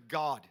knowledge of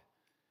God,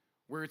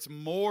 where it's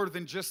more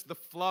than just the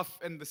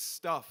fluff and the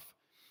stuff,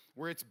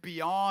 where it's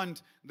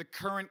beyond the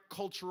current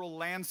cultural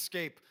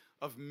landscape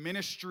of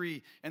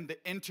ministry and the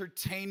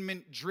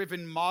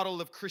entertainment-driven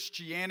model of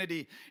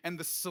Christianity and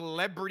the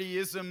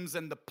celebrityisms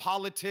and the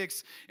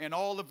politics and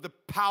all of the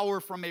power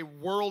from a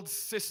world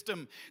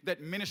system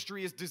that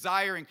ministry is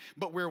desiring,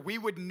 but where we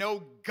would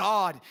know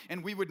God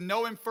and we would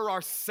know Him for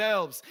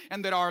ourselves,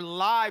 and that our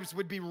lives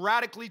would be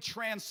radically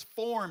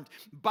transformed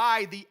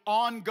by the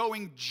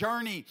ongoing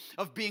journey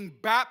of being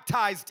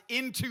baptized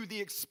into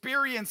the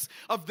experience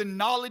of the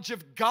knowledge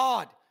of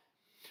God,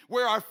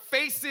 where our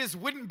faces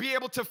wouldn't be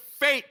able to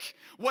fake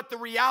what the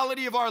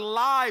reality of our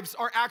lives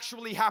are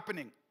actually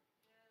happening.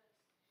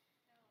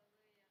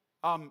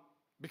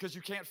 Because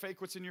you can't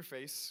fake what's in your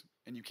face,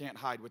 and you can't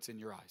hide what's in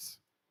your eyes.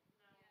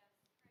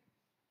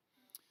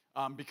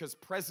 Because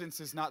presence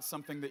is not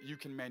something that you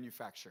can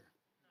manufacture.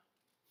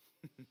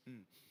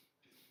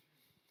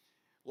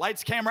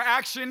 Lights, camera,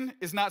 action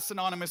is not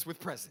synonymous with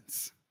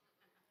presence.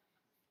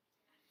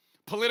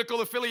 Political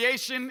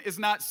affiliation is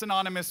not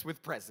synonymous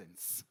with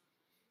presence.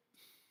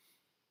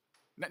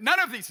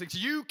 None of these things.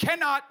 You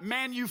cannot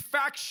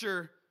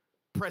manufacture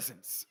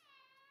presence.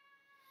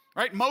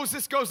 Right?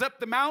 Moses goes up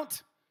the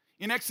mount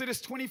in Exodus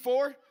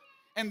 24,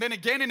 and then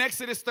again in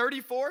Exodus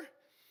 34.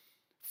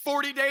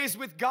 40 days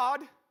with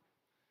God.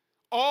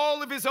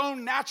 All of his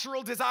own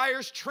natural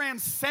desires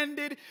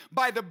transcended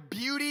by the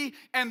beauty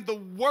and the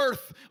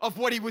worth of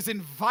what he was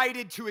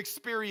invited to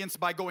experience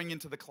by going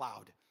into the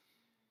cloud.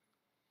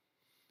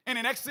 And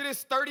in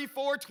Exodus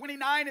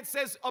 34:29, it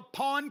says,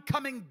 upon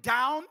coming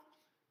down,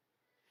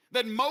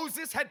 that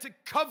Moses had to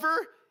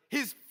cover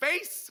his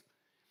face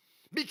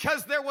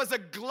because there was a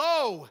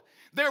glow,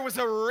 there was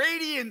a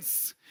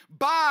radiance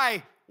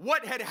by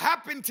what had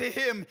happened to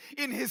him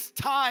in his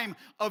time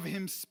of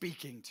him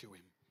speaking to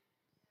him.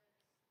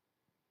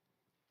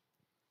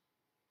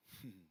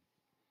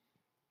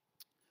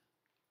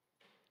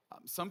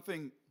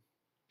 Something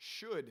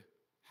should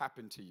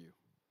happen to you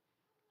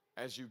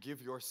as you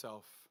give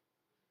yourself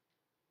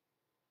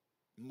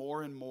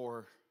more and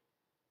more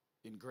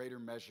in greater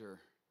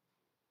measure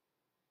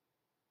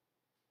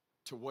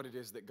to what it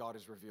is that God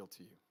has revealed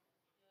to you.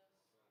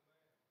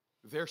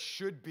 There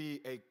should be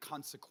a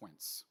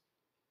consequence.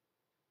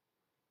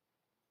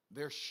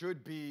 There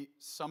should be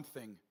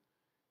something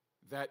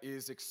that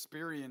is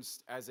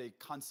experienced as a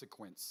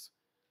consequence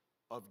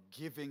of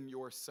giving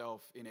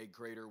yourself in a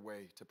greater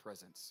way to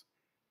presence.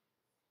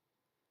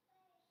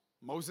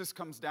 Moses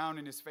comes down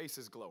and his face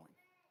is glowing.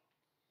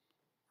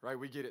 Right?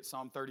 We get it.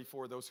 Psalm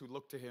 34, those who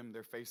look to him,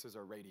 their faces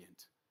are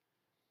radiant.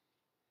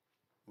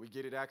 We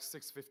get it. Acts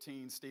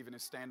 6:15, Stephen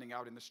is standing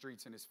out in the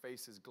streets and his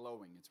face is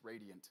glowing. It's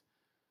radiant.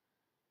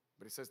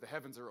 But it says the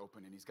heavens are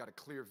open and he's got a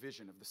clear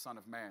vision of the Son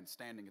of Man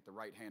standing at the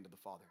right hand of the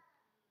Father.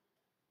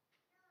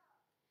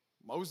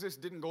 Moses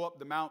didn't go up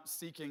the mount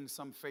seeking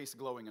some face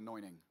glowing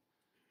anointing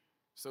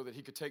so that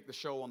he could take the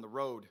show on the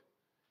road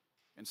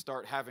and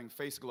start having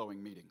face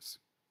glowing meetings.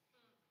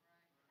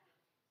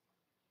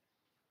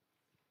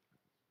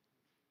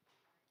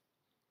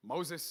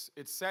 Moses,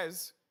 it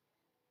says,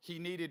 he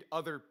needed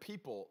other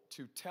people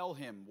to tell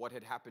him what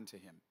had happened to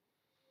him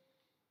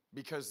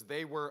because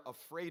they were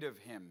afraid of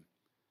him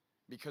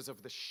because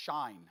of the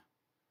shine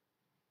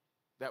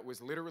that was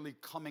literally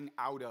coming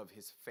out of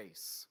his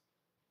face.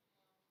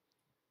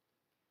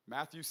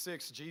 Matthew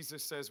 6,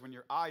 Jesus says, when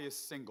your eye is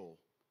single,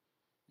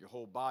 your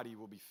whole body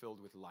will be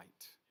filled with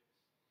light.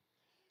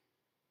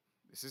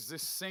 This is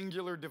this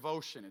singular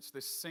devotion. It's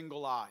this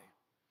single eye.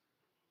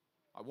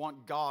 I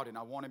want God and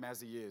I want him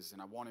as he is,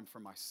 and I want him for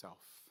myself.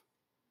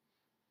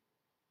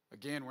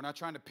 Again, we're not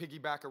trying to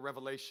piggyback a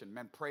revelation.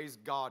 Man, praise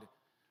God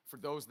for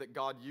those that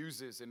God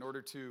uses in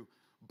order to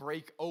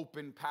break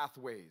open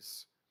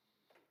pathways,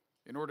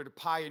 in order to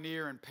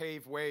pioneer and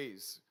pave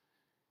ways,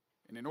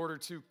 and in order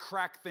to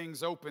crack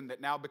things open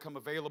that now become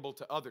available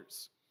to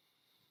others.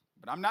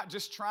 But I'm not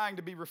just trying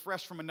to be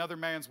refreshed from another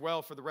man's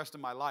well for the rest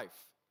of my life.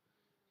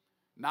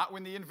 Not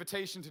when the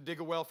invitation to dig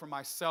a well for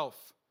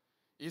myself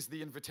is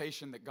the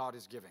invitation that God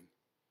is giving.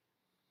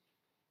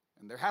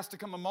 And there has to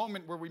come a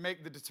moment where we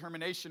make the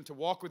determination to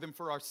walk with him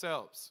for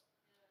ourselves,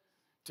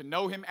 to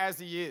know him as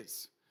he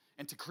is,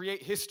 and to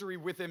create history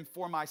with him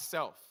for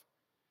myself.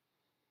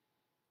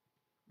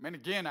 Man,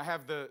 again, I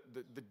have the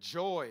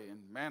joy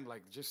and, man,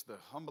 like just the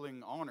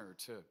humbling honor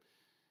to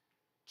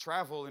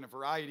travel in a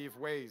variety of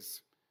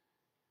ways.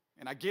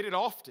 And I get it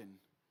often.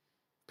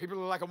 People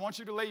are like, I want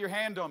you to lay your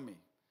hand on me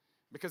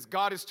because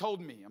God has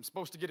told me I'm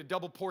supposed to get a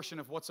double portion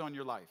of what's on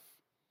your life.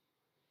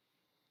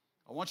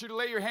 I want you to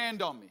lay your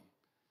hand on me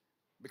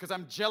because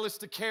I'm jealous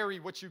to carry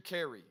what you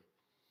carry.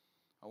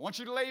 I want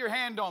you to lay your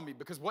hand on me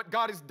because what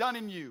God has done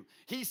in you,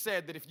 he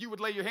said that if you would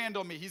lay your hand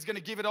on me, he's going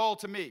to give it all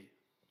to me.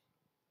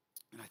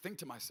 And I think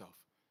to myself,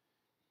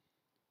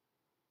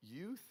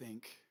 you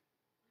think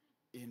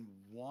in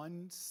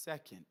 1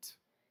 second,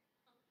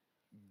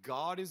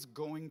 God is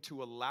going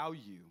to allow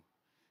you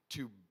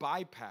to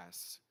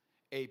bypass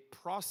a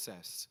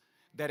process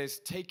that has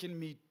taken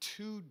me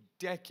 2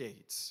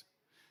 decades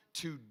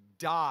to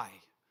die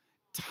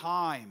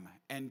time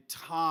and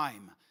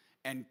time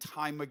and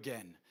time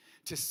again,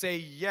 to say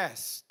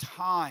yes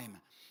time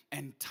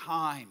and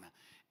time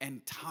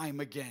and time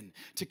again,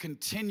 to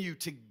continue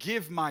to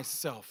give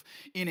myself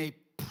in a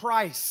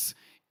price,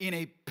 in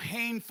a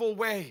painful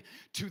way,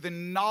 to the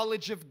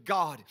knowledge of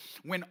God,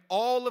 when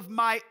all of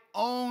my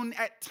own,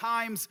 at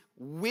times,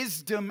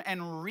 wisdom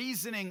and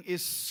reasoning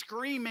is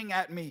screaming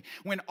at me,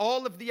 when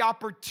all of the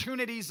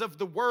opportunities of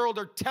the world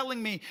are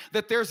telling me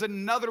that there's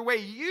another way.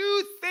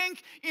 You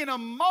think in a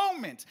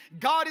moment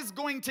God is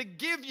going to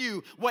give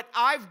you what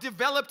I've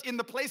developed in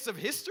the place of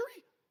history?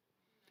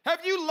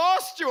 Have you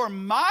lost your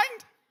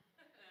mind?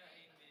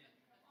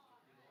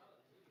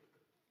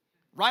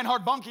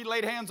 Reinhard Bonnke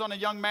laid hands on a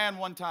young man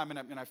one time,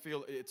 and I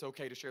feel it's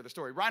okay to share the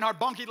story. Reinhard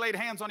Bonnke laid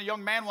hands on a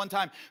young man one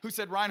time who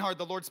said, Reinhard,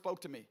 the Lord spoke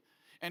to me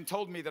and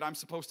told me that I'm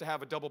supposed to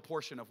have a double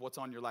portion of what's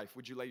on your life.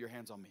 Would you lay your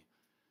hands on me?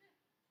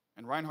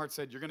 And Reinhard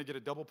said, you're going to get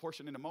a double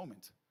portion in a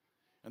moment.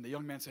 And the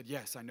young man said,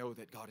 yes, I know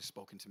that God has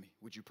spoken to me.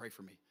 Would you pray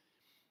for me?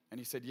 And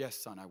he said, yes,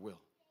 son, I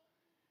will.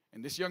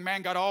 And this young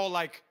man got all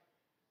like,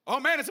 oh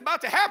man, it's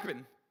about to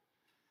happen.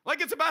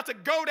 Like it's about to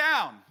go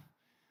down.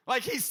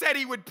 Like he said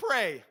he would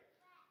pray.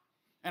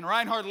 And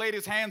Reinhard laid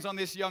his hands on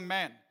this young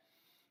man.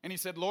 And he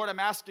said, Lord, I'm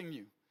asking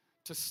you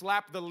to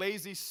slap the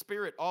lazy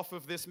spirit off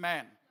of this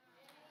man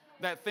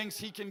that thinks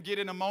he can get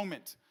in a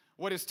moment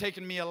what has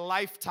taken me a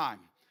lifetime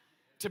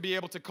to be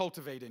able to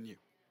cultivate in you.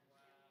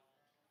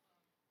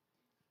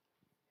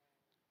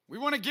 We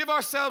want to give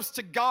ourselves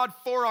to God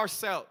for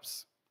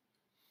ourselves.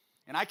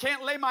 And I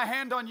can't lay my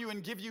hand on you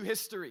and give you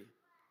history.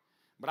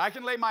 But I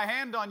can lay my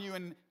hand on you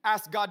and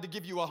ask God to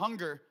give you a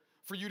hunger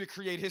for you to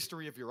create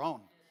history of your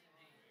own.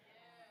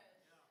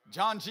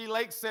 John G.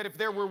 Lake said, if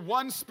there were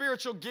one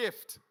spiritual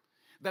gift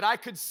that I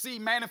could see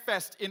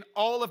manifest in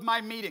all of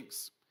my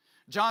meetings,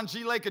 John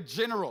G. Lake, a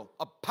general,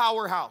 a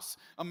powerhouse,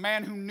 a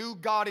man who knew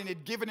God and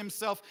had given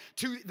himself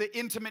to the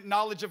intimate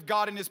knowledge of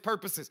God and his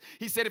purposes.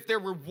 He said, if there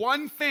were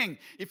one thing,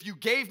 if you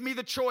gave me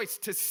the choice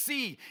to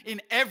see in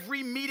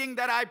every meeting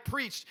that I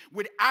preached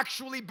would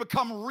actually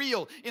become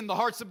real in the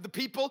hearts of the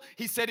people,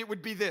 he said it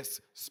would be this: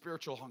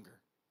 spiritual hunger.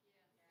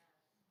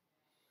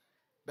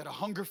 That a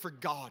hunger for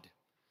God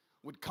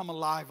would come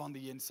alive on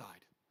the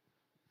inside.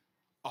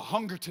 A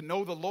hunger to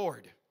know the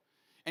Lord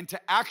and to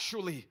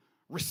actually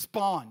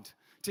respond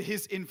to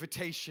his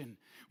invitation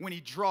when he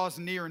draws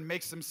near and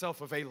makes himself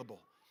available.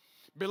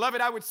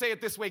 Beloved, I would say it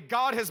this way: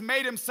 God has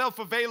made himself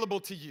available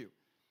to you.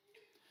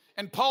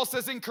 And Paul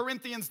says in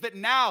Corinthians that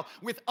now,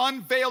 with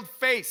unveiled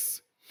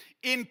face,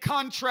 in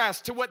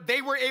contrast to what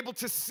they were able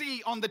to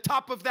see on the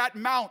top of that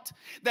mount,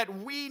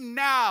 that we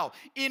now,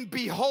 in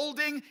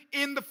beholding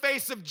in the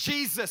face of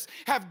Jesus,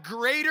 have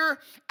greater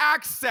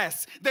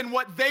access than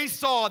what they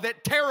saw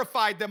that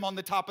terrified them on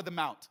the top of the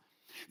mount.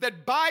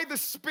 That by the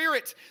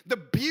Spirit, the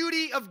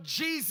beauty of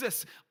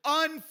Jesus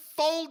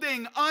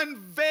unfolding,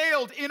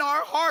 unveiled in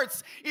our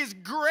hearts is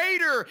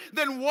greater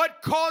than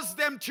what caused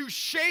them to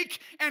shake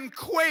and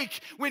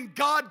quake when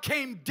God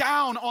came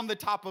down on the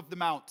top of the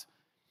mount.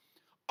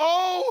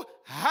 Oh,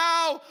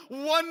 how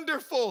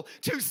wonderful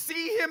to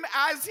see him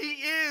as he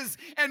is,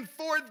 and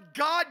for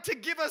God to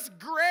give us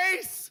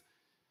grace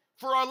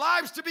for our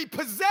lives to be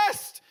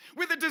possessed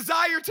with a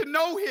desire to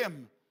know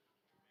him.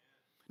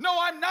 No,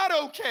 I'm not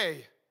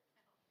okay.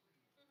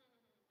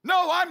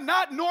 No, I'm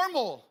not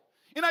normal,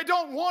 and I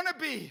don't want to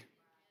be.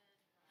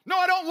 No,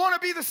 I don't want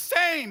to be the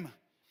same.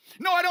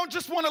 No, I don't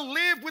just want to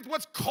live with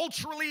what's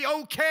culturally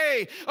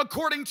okay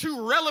according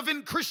to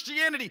relevant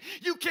Christianity.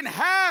 You can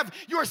have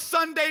your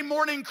Sunday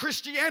morning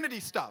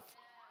Christianity stuff.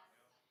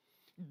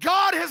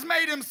 God has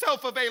made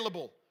himself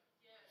available.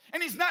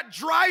 And he's not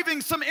driving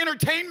some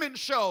entertainment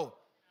show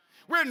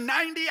where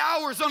 90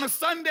 hours on a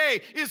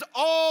Sunday is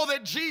all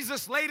that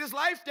Jesus laid his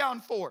life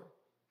down for.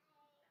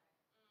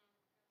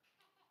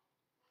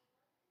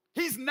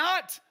 He's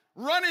not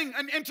running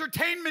an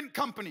entertainment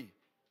company.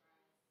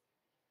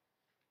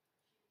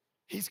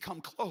 He's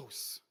come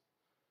close.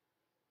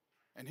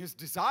 And his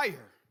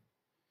desire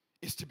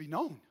is to be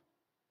known.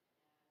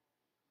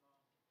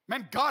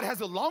 Man, God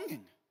has a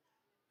longing.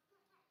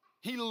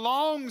 He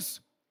longs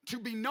to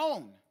be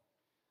known.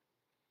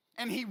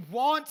 And he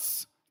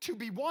wants to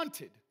be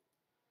wanted.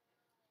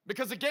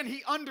 Because again,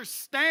 he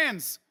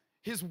understands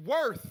his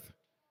worth.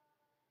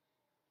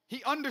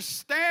 He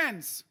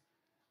understands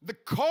the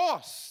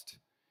cost.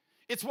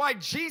 It's why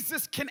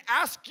Jesus can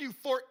ask you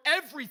for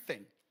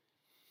everything.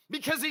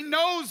 Because he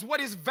knows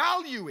what his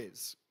value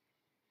is.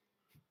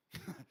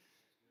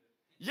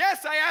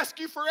 Yes, I ask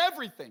you for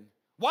everything.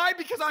 Why?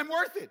 Because I'm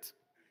worth it.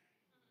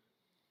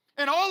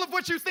 And all of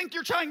what you think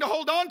you're trying to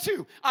hold on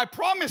to, I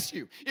promise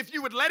you, if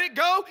you would let it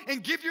go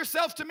and give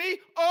yourself to me,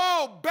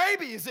 oh,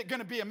 baby, is it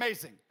going to be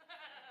amazing.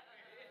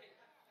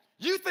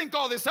 You think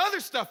all this other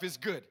stuff is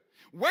good.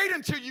 Wait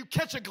until you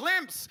catch a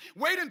glimpse.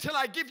 Wait until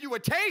I give you a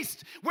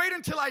taste. Wait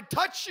until I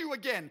touch you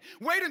again.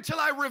 Wait until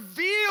I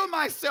reveal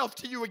myself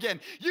to you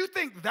again. You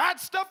think that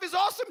stuff is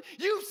awesome?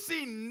 You've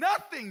seen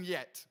nothing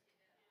yet.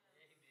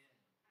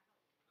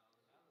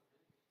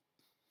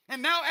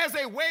 And now, as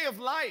a way of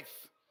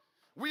life,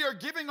 we are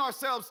giving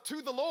ourselves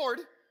to the Lord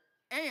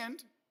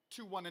and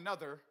to one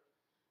another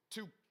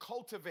to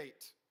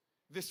cultivate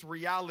this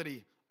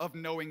reality of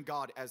knowing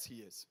God as he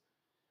is.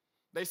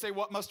 They say,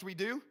 what must we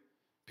do?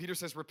 Peter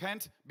says,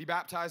 repent, be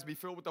baptized, be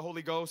filled with the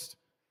Holy Ghost.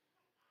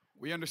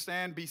 We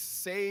understand, be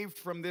saved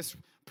from this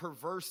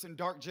perverse and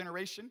dark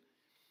generation.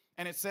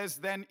 And it says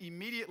then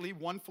immediately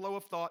one flow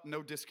of thought,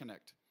 no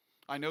disconnect.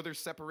 I know there's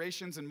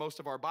separations in most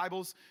of our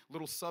Bibles,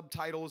 little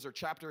subtitles or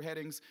chapter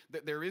headings,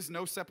 that there is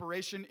no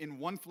separation in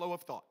one flow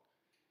of thought.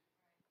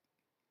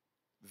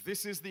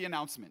 This is the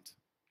announcement.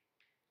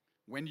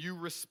 When you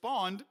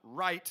respond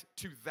right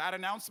to that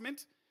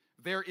announcement,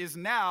 there is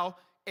now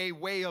a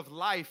way of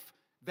life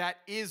that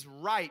is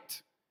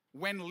right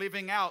when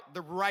living out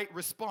the right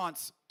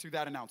response to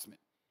that announcement.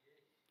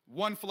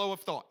 One flow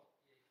of thought.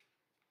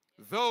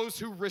 Those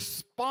who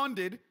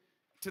responded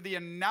to the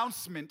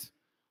announcement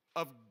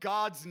of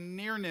God's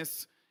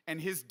nearness and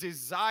his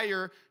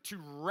desire to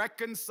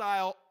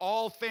reconcile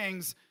all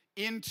things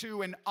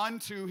into and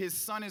unto his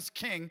Son as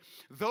King,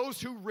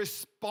 those who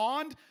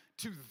respond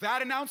to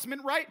that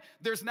announcement right,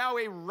 there's now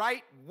a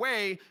right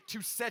way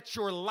to set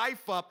your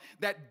life up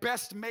that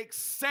best makes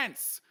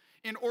sense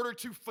in order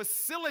to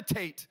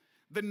facilitate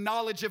the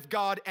knowledge of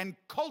God and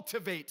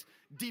cultivate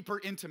deeper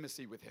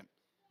intimacy with him.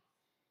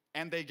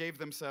 And they gave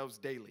themselves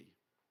daily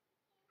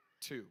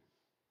to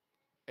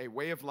a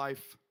way of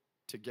life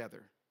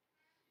together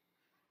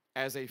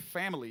as a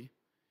family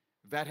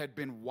that had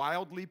been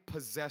wildly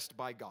possessed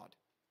by God.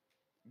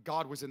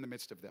 God was in the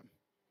midst of them,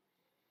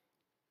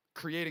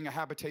 creating a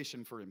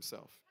habitation for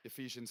himself.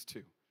 Ephesians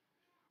 2.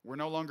 We're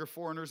no longer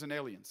foreigners and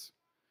aliens,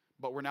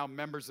 but we're now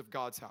members of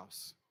God's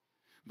house.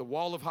 The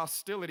wall of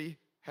hostility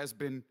has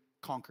been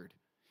conquered.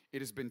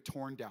 It has been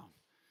torn down.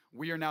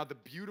 We are now the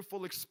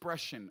beautiful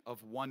expression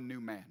of one new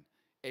man,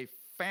 a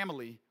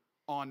family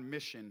on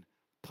mission,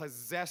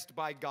 possessed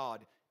by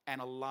God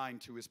and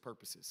aligned to his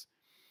purposes.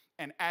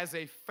 And as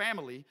a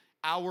family,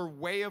 our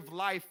way of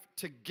life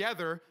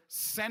together,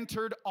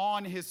 centered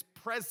on his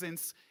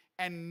presence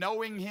and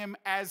knowing him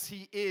as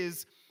he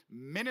is,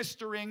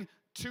 ministering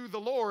to the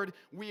Lord,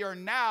 we are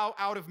now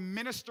out of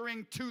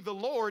ministering to the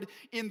Lord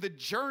in the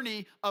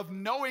journey of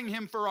knowing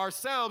him for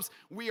ourselves.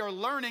 We are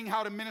learning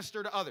how to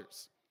minister to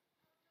others.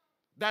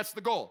 That's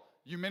the goal.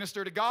 You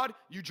minister to God,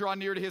 you draw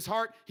near to his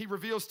heart, he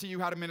reveals to you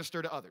how to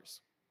minister to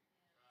others.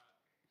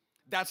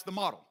 That's the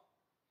model.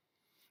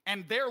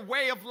 And their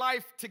way of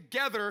life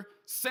together,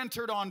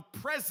 centered on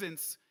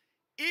presence,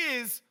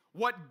 is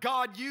what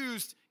God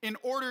used in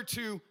order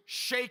to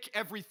shake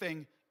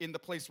everything in the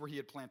place where he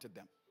had planted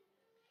them.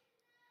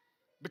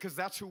 Because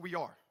that's who we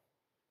are.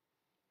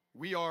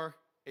 We are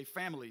a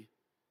family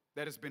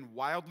that has been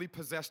wildly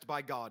possessed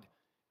by God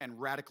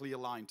and radically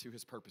aligned to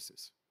his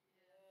purposes.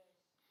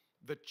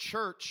 The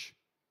church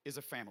is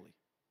a family.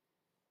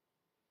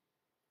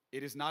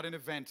 It is not an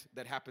event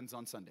that happens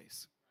on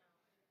Sundays.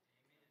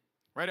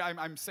 Right?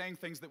 I'm saying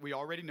things that we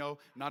already know,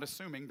 not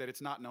assuming that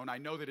it's not known. I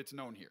know that it's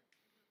known here.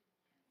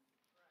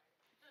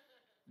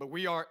 But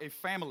we are a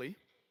family,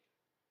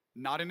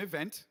 not an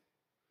event.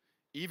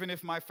 Even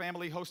if my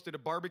family hosted a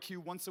barbecue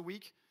once a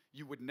week,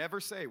 you would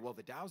never say, well,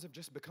 the Dows have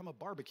just become a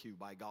barbecue,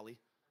 by golly.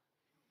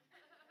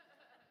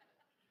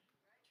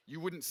 You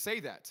wouldn't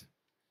say that.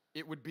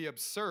 It would be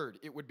absurd.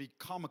 It would be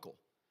comical.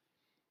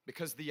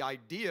 Because the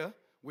idea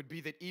would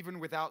be that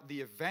even without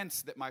the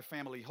events that my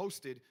family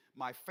hosted,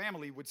 my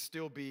family would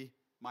still be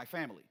my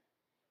family.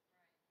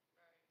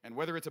 And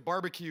whether it's a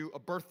barbecue, a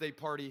birthday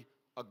party,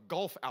 a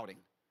golf outing,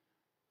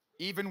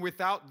 even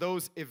without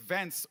those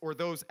events or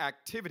those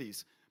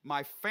activities,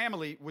 my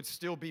family would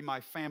still be my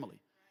family.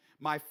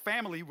 My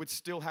family would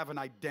still have an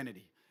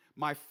identity.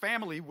 My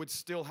family would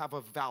still have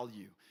a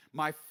value.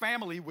 My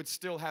family would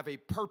still have a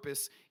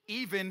purpose,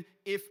 even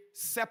if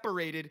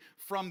separated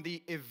from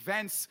the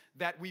events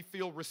that we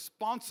feel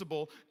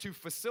responsible to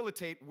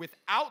facilitate.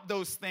 Without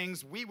those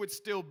things, we would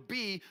still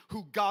be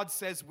who God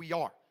says we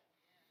are.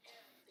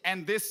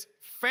 And this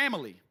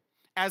family,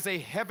 as a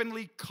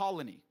heavenly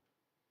colony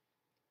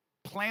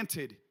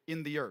planted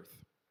in the earth,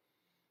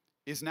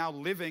 is now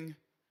living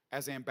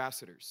as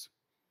ambassadors.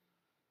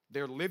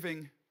 They're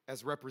living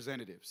as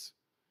representatives.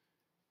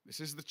 This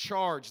is the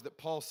charge that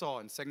Paul saw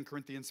in 2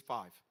 Corinthians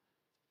 5.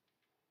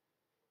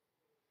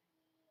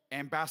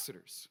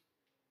 Ambassadors,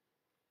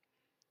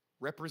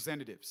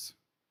 representatives,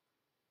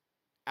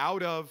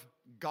 out of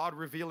God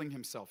revealing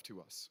himself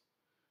to us,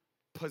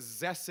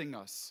 possessing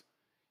us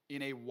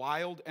in a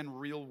wild and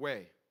real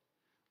way.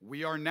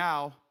 We are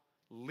now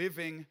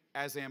living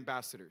as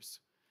ambassadors,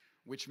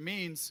 which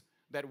means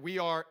that we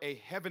are a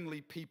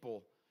heavenly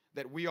people,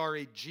 that we are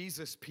a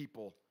Jesus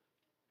people,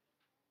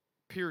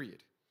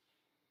 period.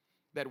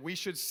 That we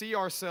should see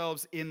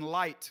ourselves in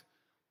light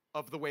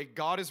of the way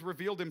God has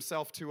revealed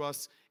himself to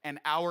us and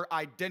our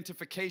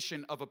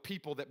identification of a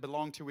people that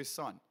belong to his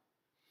Son.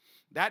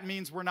 That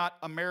means we're not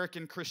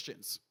American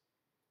Christians.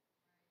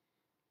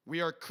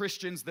 We are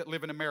Christians that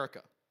live in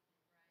America.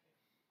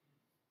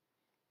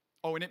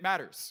 Oh, and it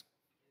matters.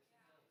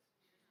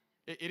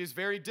 It is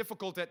very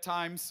difficult at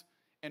times,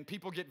 and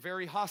people get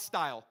very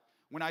hostile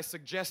when I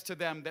suggest to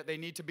them that they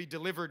need to be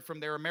delivered from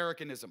their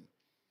Americanism.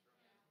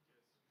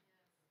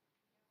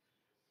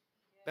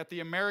 that the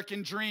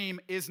American dream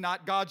is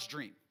not God's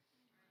dream.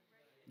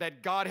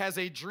 That God has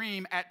a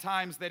dream at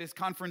times that is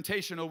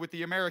confrontational with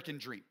the American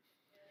dream.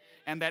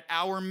 And that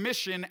our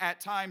mission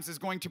at times is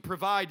going to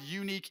provide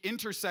unique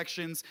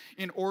intersections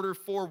in order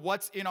for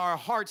what's in our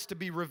hearts to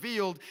be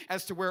revealed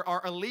as to where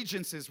our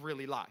allegiances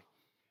really lie.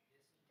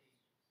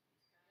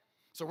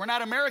 So we're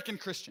not American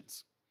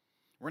Christians.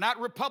 We're not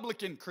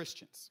Republican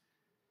Christians.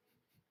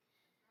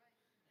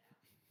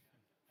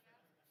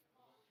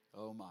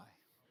 Oh my.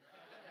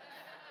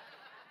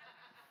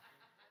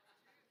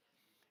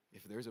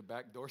 If there's a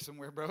back door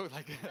somewhere, bro,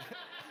 like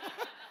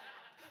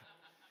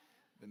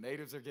the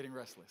natives are getting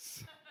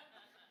restless.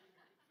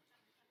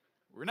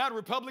 We're not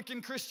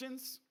Republican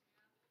Christians.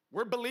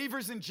 We're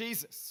believers in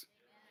Jesus.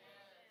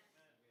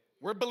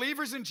 We're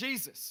believers in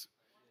Jesus.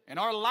 And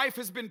our life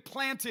has been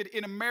planted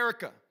in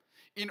America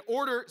in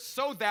order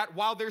so that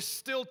while there's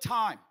still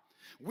time,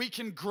 we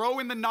can grow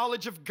in the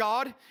knowledge of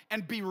God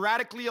and be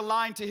radically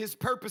aligned to his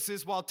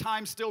purposes while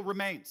time still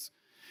remains.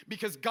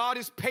 Because God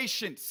is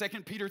patient,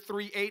 2 Peter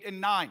 3, 8,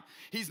 and 9.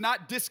 He's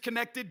not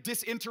disconnected,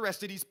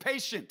 disinterested. He's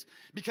patient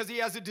because he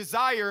has a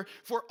desire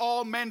for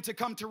all men to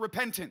come to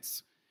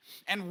repentance.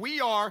 And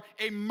we are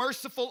a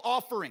merciful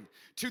offering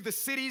to the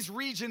cities,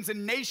 regions,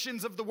 and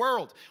nations of the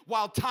world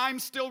while time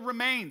still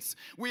remains.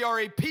 We are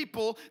a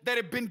people that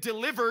have been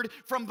delivered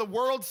from the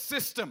world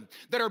system,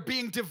 that are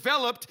being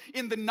developed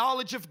in the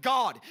knowledge of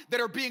God, that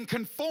are being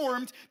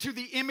conformed to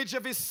the image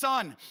of his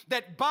Son,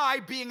 that by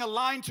being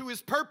aligned to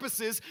his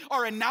purposes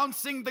are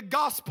announcing the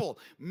gospel,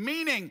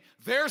 meaning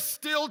there's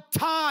still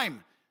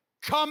time.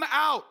 Come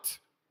out.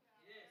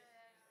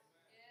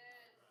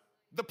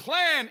 The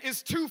plan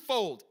is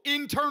twofold,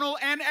 internal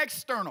and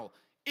external.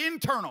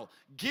 Internal,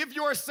 give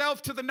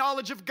yourself to the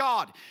knowledge of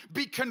God.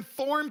 Be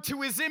conformed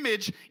to his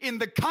image in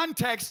the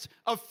context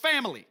of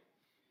family.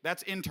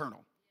 That's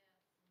internal.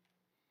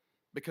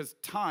 Because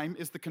time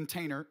is the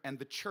container and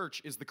the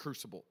church is the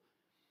crucible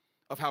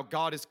of how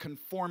God is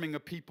conforming a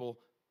people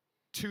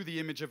to the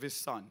image of his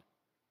Son,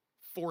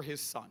 for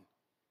his Son.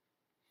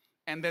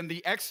 And then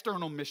the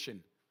external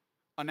mission,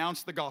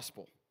 announce the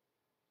gospel.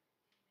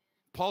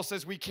 Paul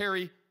says we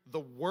carry the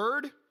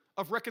word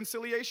of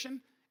reconciliation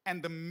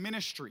and the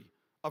ministry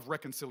of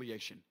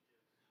reconciliation.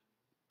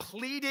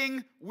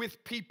 Pleading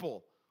with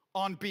people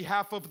on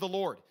behalf of the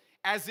Lord,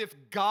 as if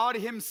God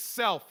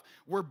himself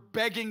were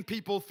begging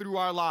people through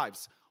our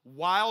lives,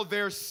 while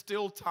there's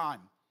still time,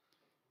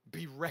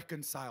 be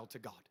reconciled to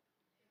God.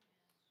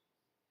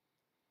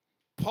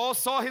 Paul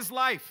saw his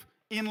life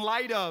in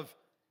light of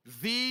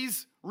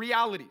these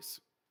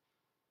realities.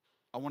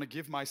 I want to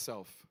give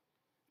myself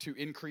to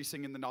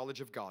increasing in the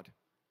knowledge of God.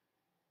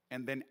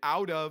 And then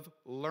out of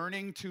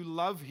learning to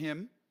love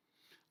him,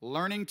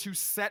 learning to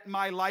set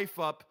my life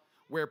up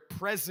where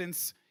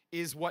presence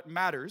is what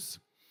matters,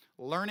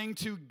 learning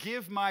to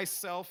give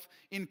myself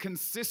in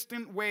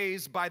consistent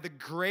ways by the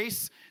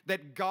grace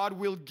that God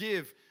will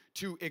give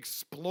to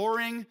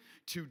exploring,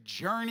 to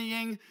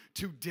journeying,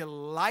 to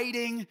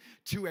delighting,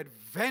 to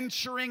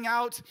adventuring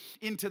out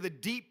into the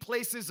deep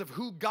places of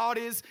who God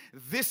is.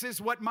 This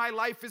is what my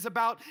life is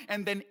about.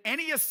 And then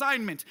any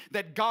assignment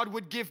that God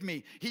would give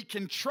me, he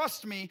can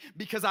trust me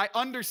because I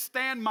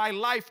understand my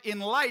life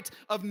in light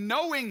of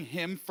knowing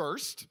him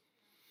first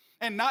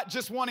and not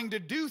just wanting to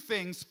do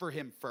things for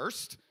him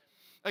first.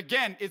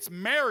 Again, it's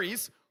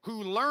Marys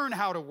who learn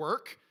how to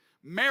work,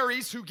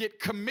 Marys who get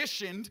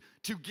commissioned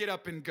to get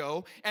up and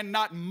go, and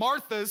not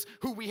Marthas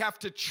who we have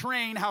to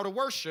train how to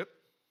worship.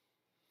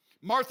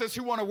 Marthas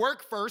who want to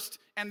work first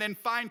and then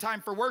find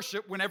time for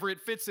worship whenever it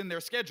fits in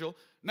their schedule.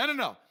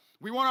 No.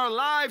 We want our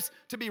lives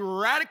to be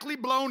radically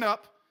blown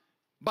up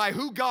by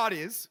who God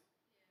is.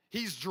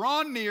 He's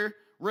drawn near,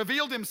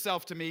 revealed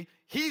himself to me.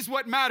 He's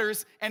what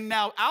matters. And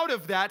now out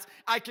of that,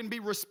 I can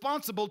be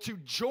responsible to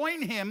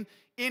join him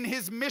in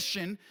his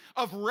mission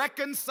of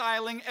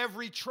reconciling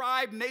every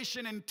tribe,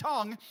 nation, and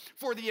tongue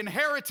for the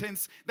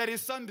inheritance that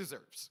his Son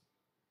deserves.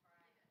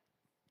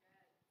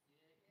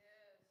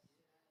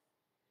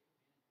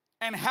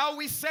 And how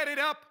we set it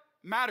up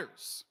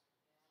matters.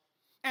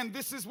 And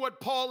this is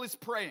what Paul is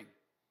praying,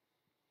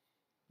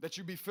 that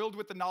you be filled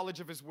with the knowledge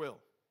of his will.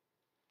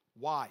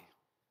 Why?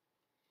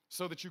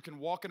 So that you can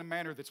walk in a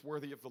manner that's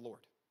worthy of the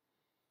Lord.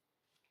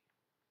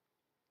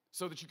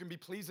 So that you can be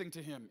pleasing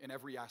to him in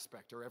every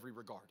aspect or every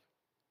regard.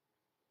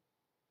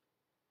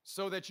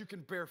 So that you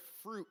can bear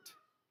fruit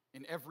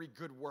in every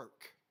good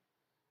work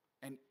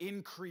and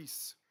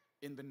increase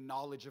in the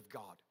knowledge of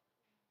God.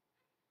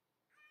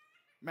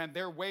 Man,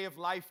 their way of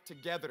life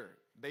together,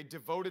 they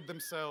devoted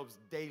themselves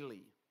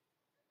daily.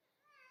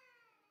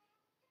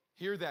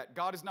 Hear that.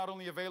 God is not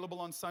only available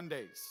on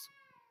Sundays.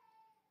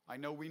 I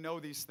know we know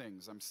these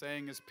things. I'm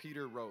saying as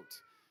Peter wrote,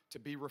 to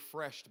be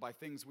refreshed by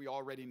things we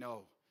already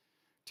know,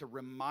 to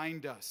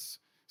remind us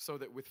so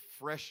that with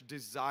fresh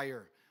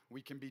desire,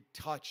 we can be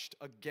touched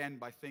again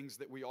by things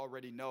that we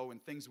already know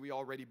and things we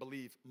already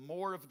believe.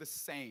 More of the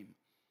same.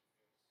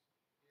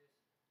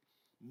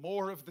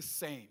 More of the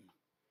same.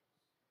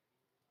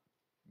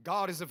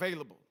 God is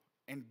available,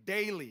 and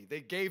daily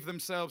they gave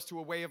themselves to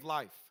a way of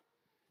life.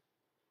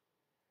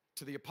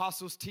 to the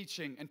apostles'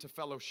 teaching and to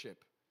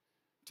fellowship,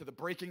 to the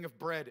breaking of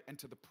bread and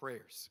to the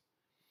prayers.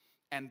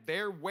 And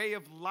their way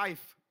of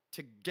life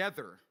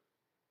together,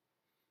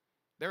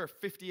 there are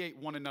 58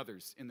 one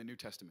another's in the New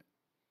Testament.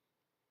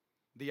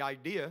 The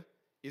idea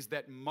is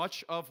that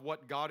much of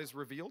what God has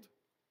revealed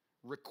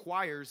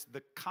requires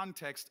the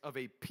context of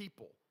a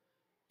people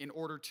in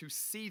order to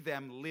see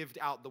them lived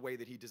out the way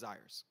that he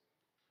desires.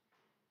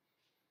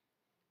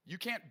 You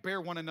can't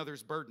bear one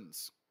another's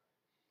burdens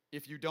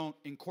if you don't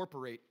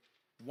incorporate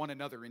one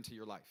another into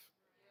your life.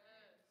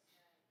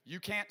 You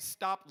can't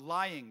stop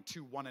lying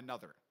to one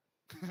another,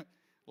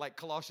 like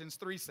Colossians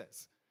 3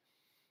 says,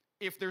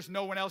 if there's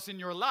no one else in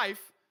your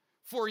life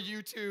for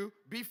you to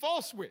be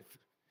false with.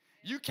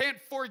 You can't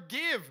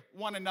forgive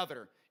one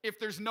another if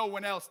there's no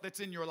one else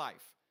that's in your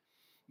life.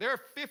 There are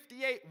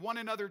 58 one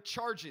another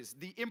charges.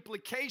 The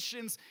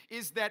implications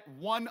is that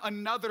one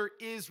another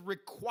is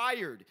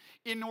required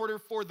in order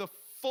for the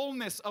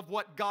fullness of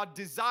what God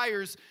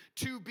desires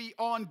to be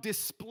on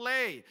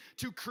display,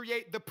 to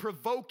create the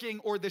provoking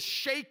or the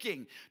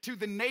shaking to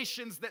the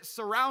nations that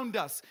surround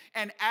us.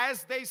 And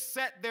as they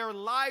set their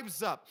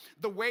lives up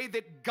the way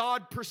that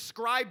God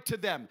prescribed to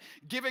them,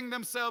 giving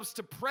themselves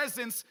to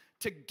presence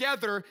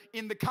together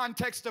in the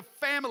context of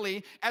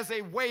family as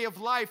a way of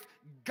life,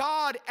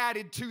 God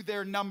added to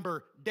their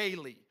number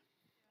daily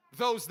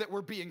those that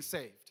were being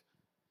saved.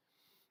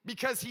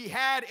 Because he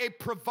had a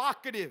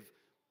provocative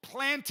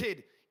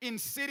planted in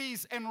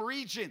cities and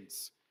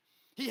regions.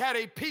 He had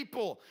a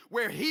people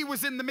where he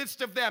was in the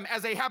midst of them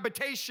as a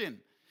habitation,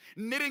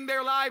 knitting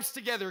their lives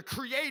together,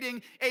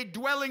 creating a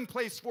dwelling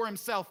place for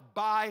himself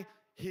by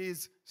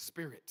his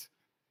Spirit.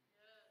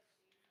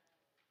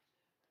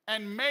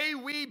 And may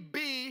we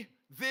be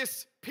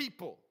this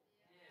people.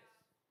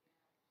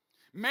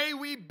 May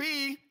we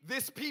be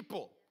this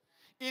people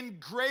in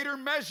greater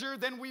measure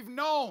than we've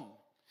known.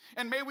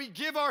 And may we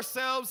give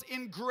ourselves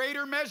in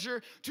greater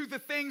measure to the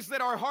things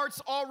that our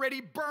hearts already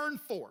burn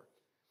for.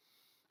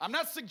 I'm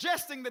not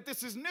suggesting that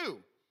this is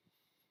new.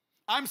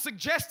 I'm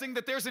suggesting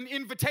that there's an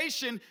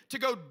invitation to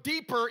go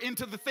deeper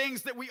into the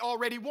things that we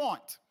already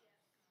want.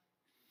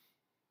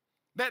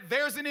 That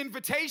there's an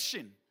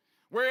invitation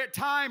where at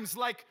times,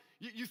 like,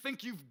 you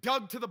think you've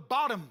dug to the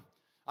bottom.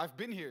 I've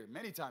been here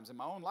many times in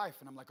my own life,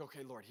 and I'm like,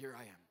 okay, Lord, here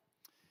I am.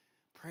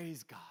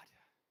 Praise God.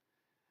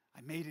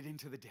 I made it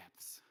into the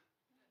depths.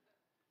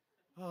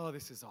 Oh,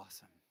 this is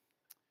awesome.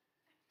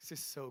 This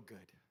is so good.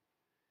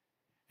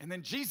 And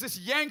then Jesus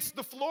yanks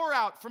the floor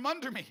out from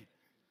under me.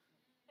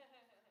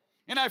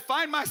 And I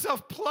find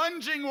myself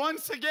plunging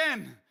once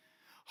again,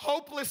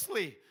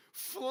 hopelessly,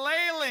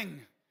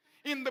 flailing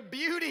in the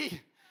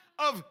beauty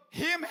of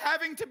him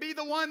having to be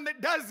the one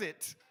that does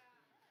it.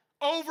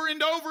 Over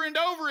and over and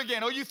over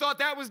again. Oh, you thought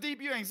that was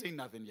deep? You ain't seen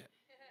nothing yet.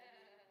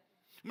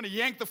 I'm going to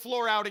yank the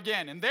floor out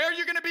again. And there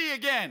you're going to be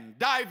again,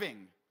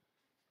 diving.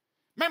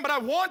 Man, but I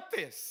want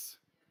this.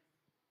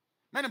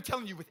 Man, I'm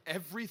telling you, with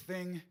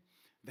everything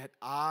that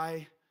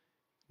I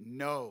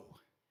know,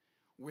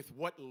 with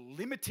what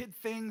limited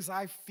things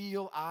I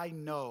feel I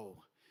know,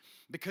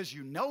 because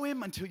you know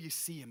him until you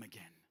see him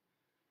again.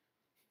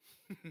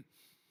 And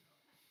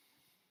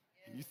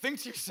you think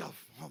to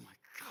yourself, oh my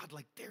God,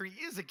 like there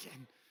he is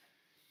again.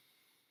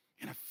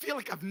 And I feel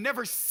like I've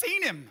never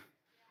seen him,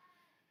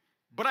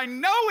 but I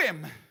know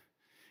him.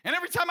 And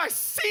every time I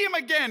see him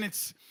again,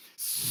 it's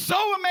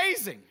so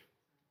amazing.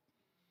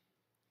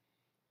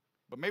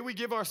 But may we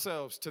give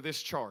ourselves to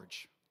this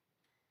charge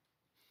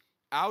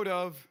out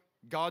of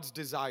God's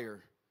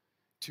desire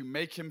to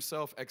make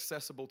himself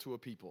accessible to a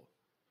people.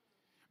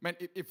 Man,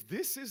 if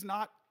this is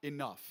not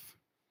enough,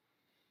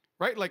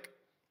 right? Like,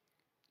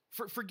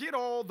 forget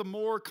all the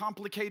more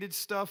complicated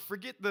stuff.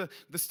 Forget the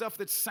stuff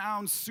that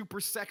sounds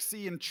super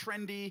sexy and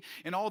trendy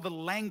and all the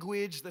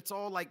language that's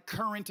all like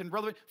current and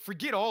relevant.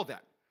 Forget all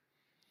that.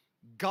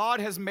 God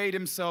has made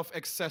himself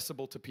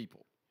accessible to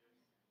people.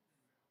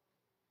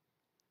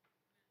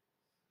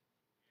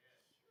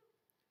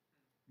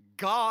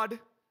 God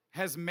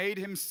has made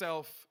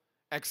himself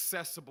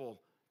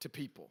accessible to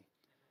people.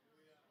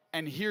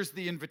 And here's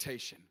the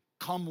invitation.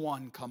 Come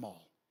one, come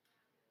all.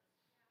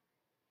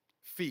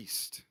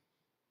 Feast.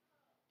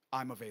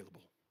 I'm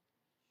available.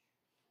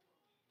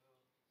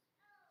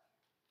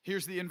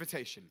 Here's the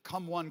invitation.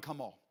 Come one,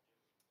 come all.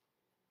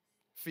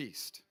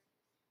 Feast.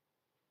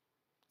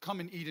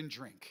 Come and eat and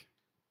drink.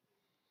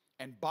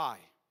 And buy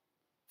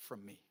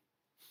from me.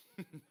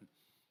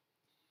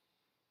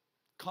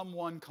 Come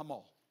one, come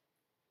all.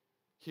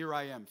 Here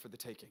I am for the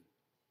taking.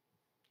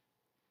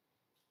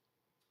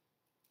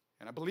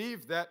 And I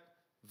believe that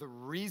the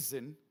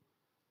reason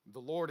the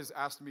Lord has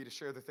asked me to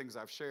share the things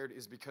I've shared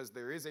is because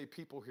there is a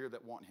people here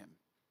that want him.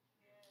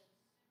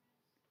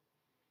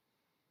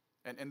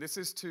 And this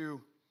is to,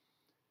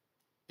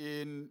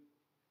 in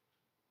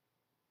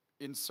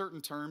certain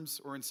terms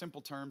or in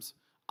simple terms,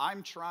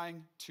 I'm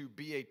trying to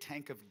be a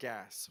tank of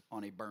gas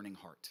on a burning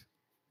heart.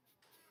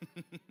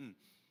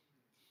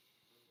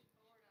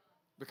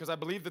 Because I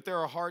believe that there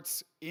are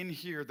hearts in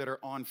here that are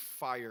on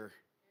fire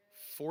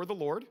for the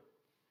Lord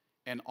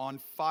and on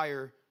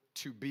fire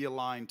to be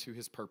aligned to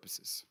his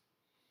purposes.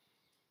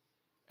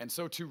 And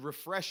so to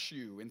refresh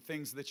you in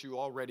things that you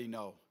already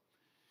know,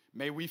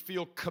 may we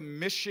feel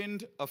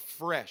commissioned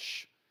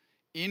afresh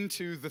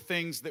into the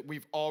things that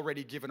we've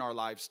already given our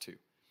lives to.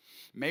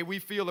 May we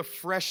feel a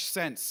fresh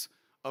sense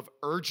of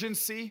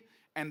urgency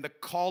and the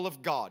call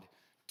of God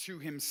to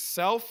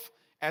himself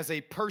as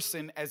a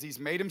person as he's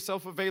made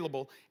himself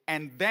available,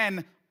 and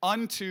then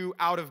unto,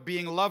 out of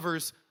being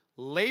lovers,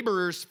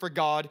 laborers for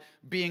God,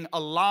 being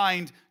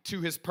aligned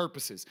to his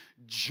purposes.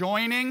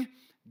 Joining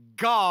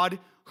God,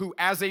 who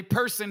as a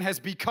person has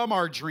become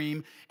our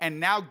dream, and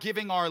now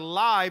giving our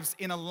lives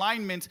in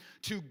alignment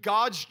to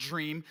God's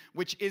dream,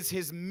 which is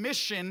his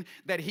mission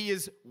that he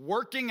is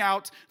working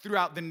out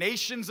throughout the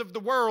nations of the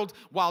world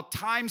while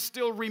time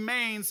still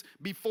remains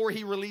before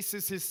he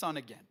releases his son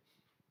again.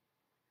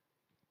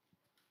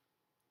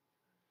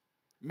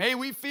 May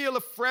we feel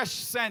a fresh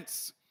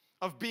sense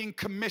of being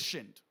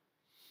commissioned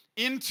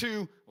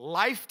into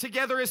life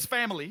together as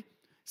family,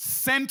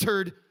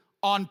 centered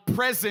on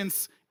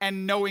presence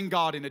and knowing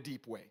God in a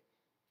deep way.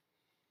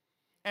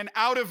 And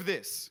out of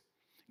this,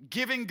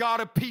 giving God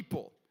a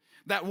people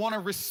that want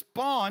to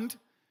respond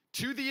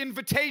to the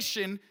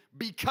invitation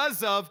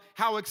because of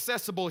how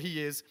accessible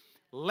he is,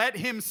 let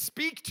him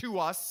speak to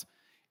us,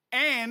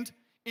 and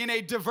in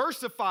a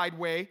diversified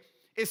way,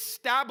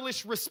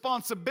 establish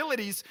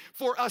responsibilities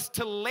for us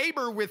to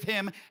labor with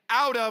him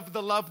out of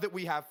the love that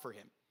we have for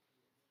him.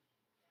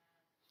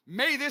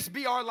 May this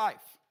be our life,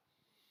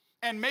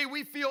 and may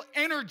we feel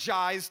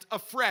energized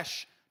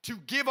afresh to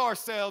give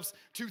ourselves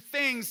to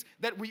things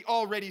that we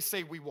already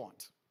say we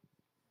want.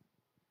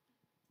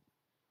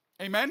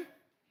 Amen?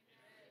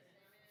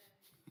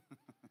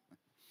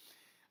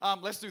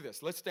 Let's do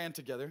this. Let's stand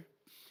together.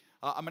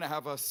 I'm going to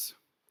have us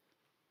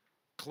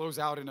close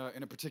out in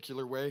a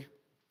particular way.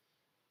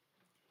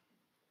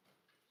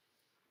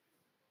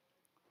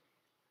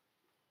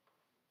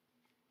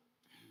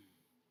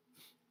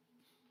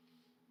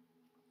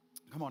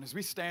 Come on, as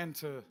we stand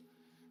to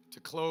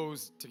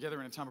close together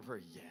in a time of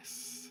prayer.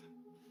 Yes.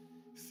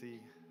 See,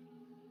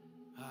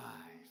 I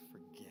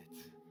forget.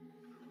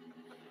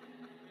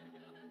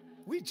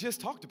 We just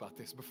talked about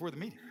this before the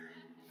meeting.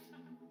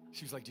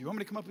 She was like, do you want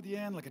me to come up at the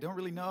end? Like, I don't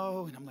really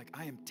know. And I'm like,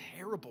 I am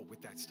terrible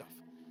with that stuff.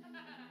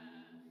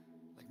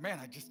 Like, man,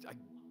 I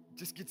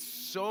just get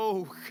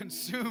so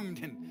consumed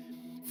and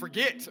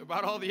forget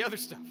about all the other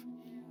stuff.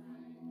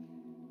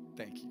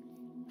 Thank you.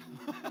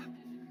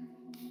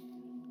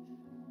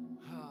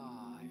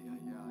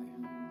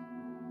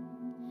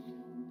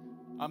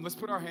 Let's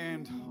put our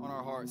hand on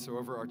our heart, so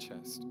over our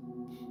chest.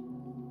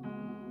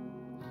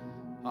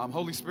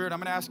 Holy Spirit, I'm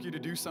going to ask you to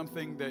do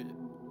something that,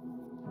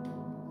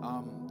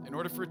 in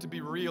order for it to be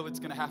real, it's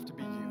going to have to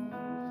be you.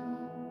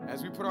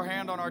 As we put our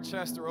hand on our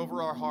chest or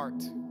over our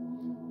heart,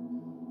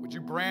 would you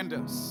brand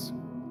us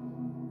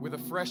with a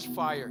fresh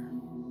fire?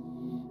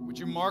 Would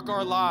you mark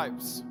our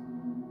lives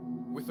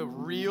with a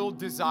real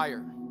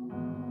desire?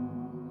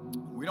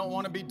 We don't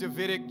want to be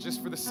Davidic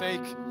just for the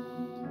sake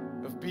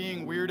of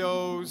being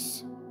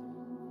weirdos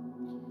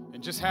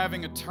and just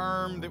having a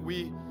term that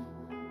we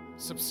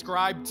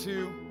subscribe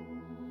to.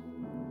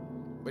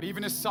 But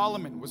even as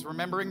Solomon was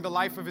remembering the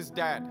life of his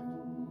dad,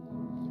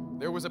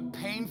 there was a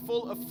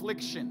painful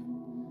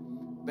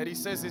affliction that he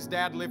says his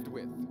dad lived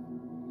with.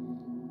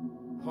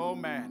 Oh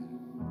man,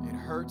 it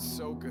hurts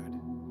so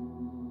good.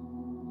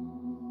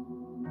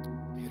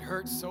 It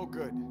hurts so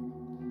good.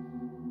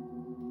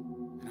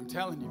 And I'm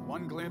telling you,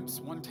 one glimpse,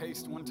 one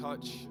taste, one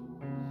touch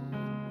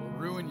will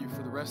ruin you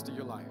for the rest of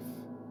your life.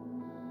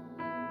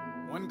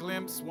 One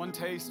glimpse, one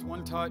taste,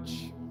 one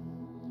touch.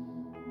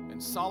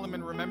 And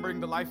Solomon, remembering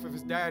the life of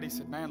his dad, he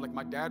said, man, like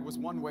my dad was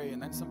one way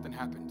and then something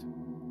happened.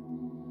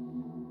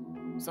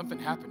 Something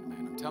happened,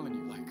 man. I'm telling you,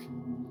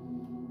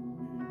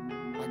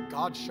 like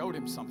God showed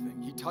him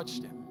something. He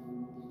touched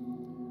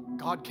him.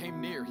 God came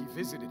near. He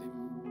visited him.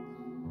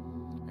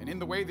 And in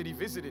the way that he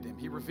visited him,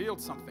 he revealed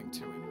something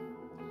to him.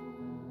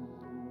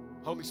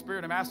 Holy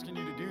Spirit, I'm asking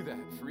you to do that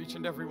for each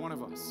and every one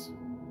of us,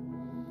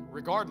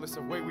 regardless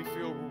of where we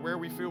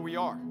feel we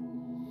are.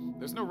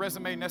 There's no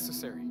resume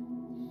necessary.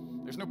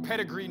 There's no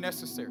pedigree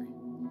necessary.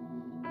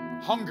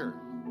 Hunger.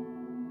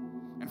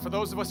 And for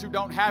those of us who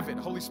don't have it,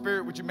 Holy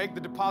Spirit, would you make the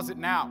deposit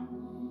now?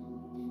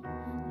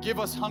 Give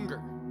us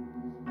hunger.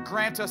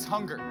 Grant us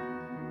hunger.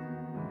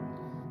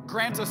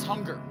 Grant us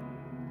hunger.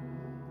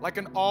 Like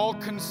an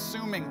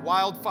all-consuming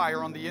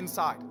wildfire on the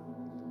inside.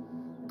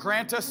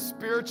 Grant us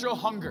spiritual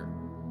hunger.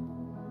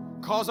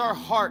 Cause our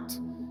heart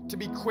to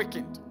be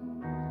quickened.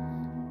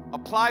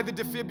 Apply the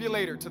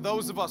defibrillator to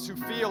those of us who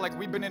feel like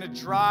we've been in a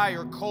dry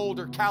or cold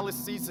or callous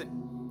season,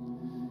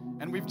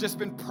 and we've just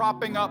been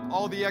propping up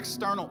all the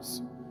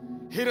externals.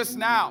 Hit us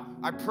now,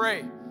 I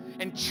pray,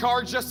 and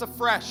charge us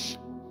afresh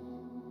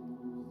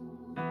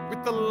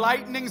with the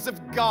lightnings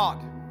of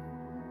God,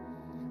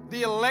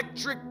 the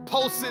electric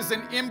pulses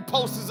and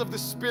impulses of the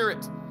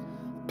Spirit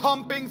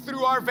pumping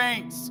through our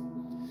veins.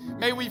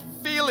 May we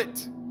feel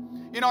it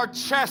in our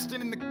chest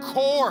and in the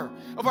core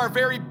of our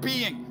very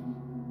being.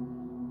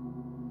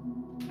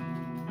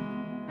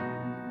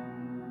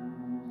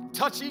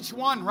 touch each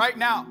one right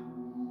now,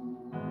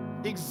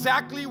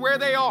 exactly where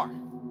they are.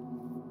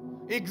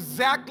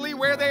 Exactly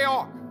where they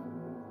are.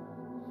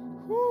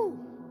 Woo.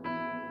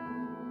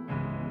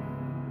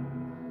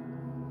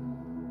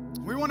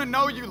 We want to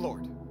know you,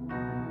 Lord.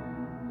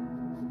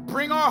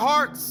 Bring our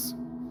hearts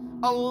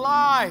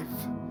alive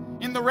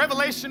in the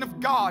revelation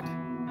of God.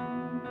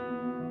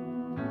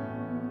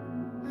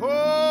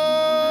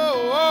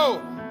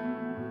 Oh,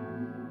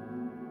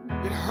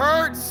 it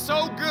hurts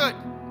so good.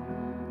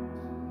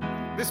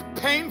 This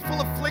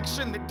painful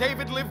affliction that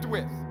David lived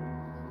with.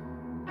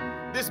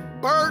 This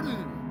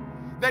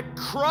burden that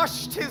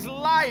crushed his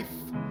life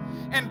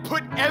and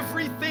put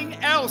everything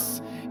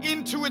else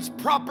into its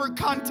proper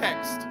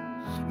context.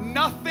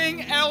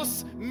 Nothing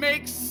else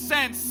makes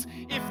sense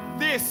if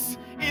this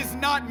is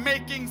not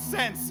making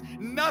sense.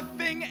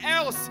 Nothing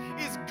else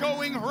is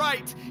going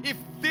right if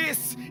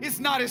this is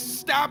not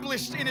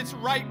established in its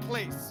right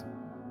place.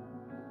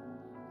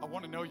 I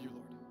want to know you, Lord.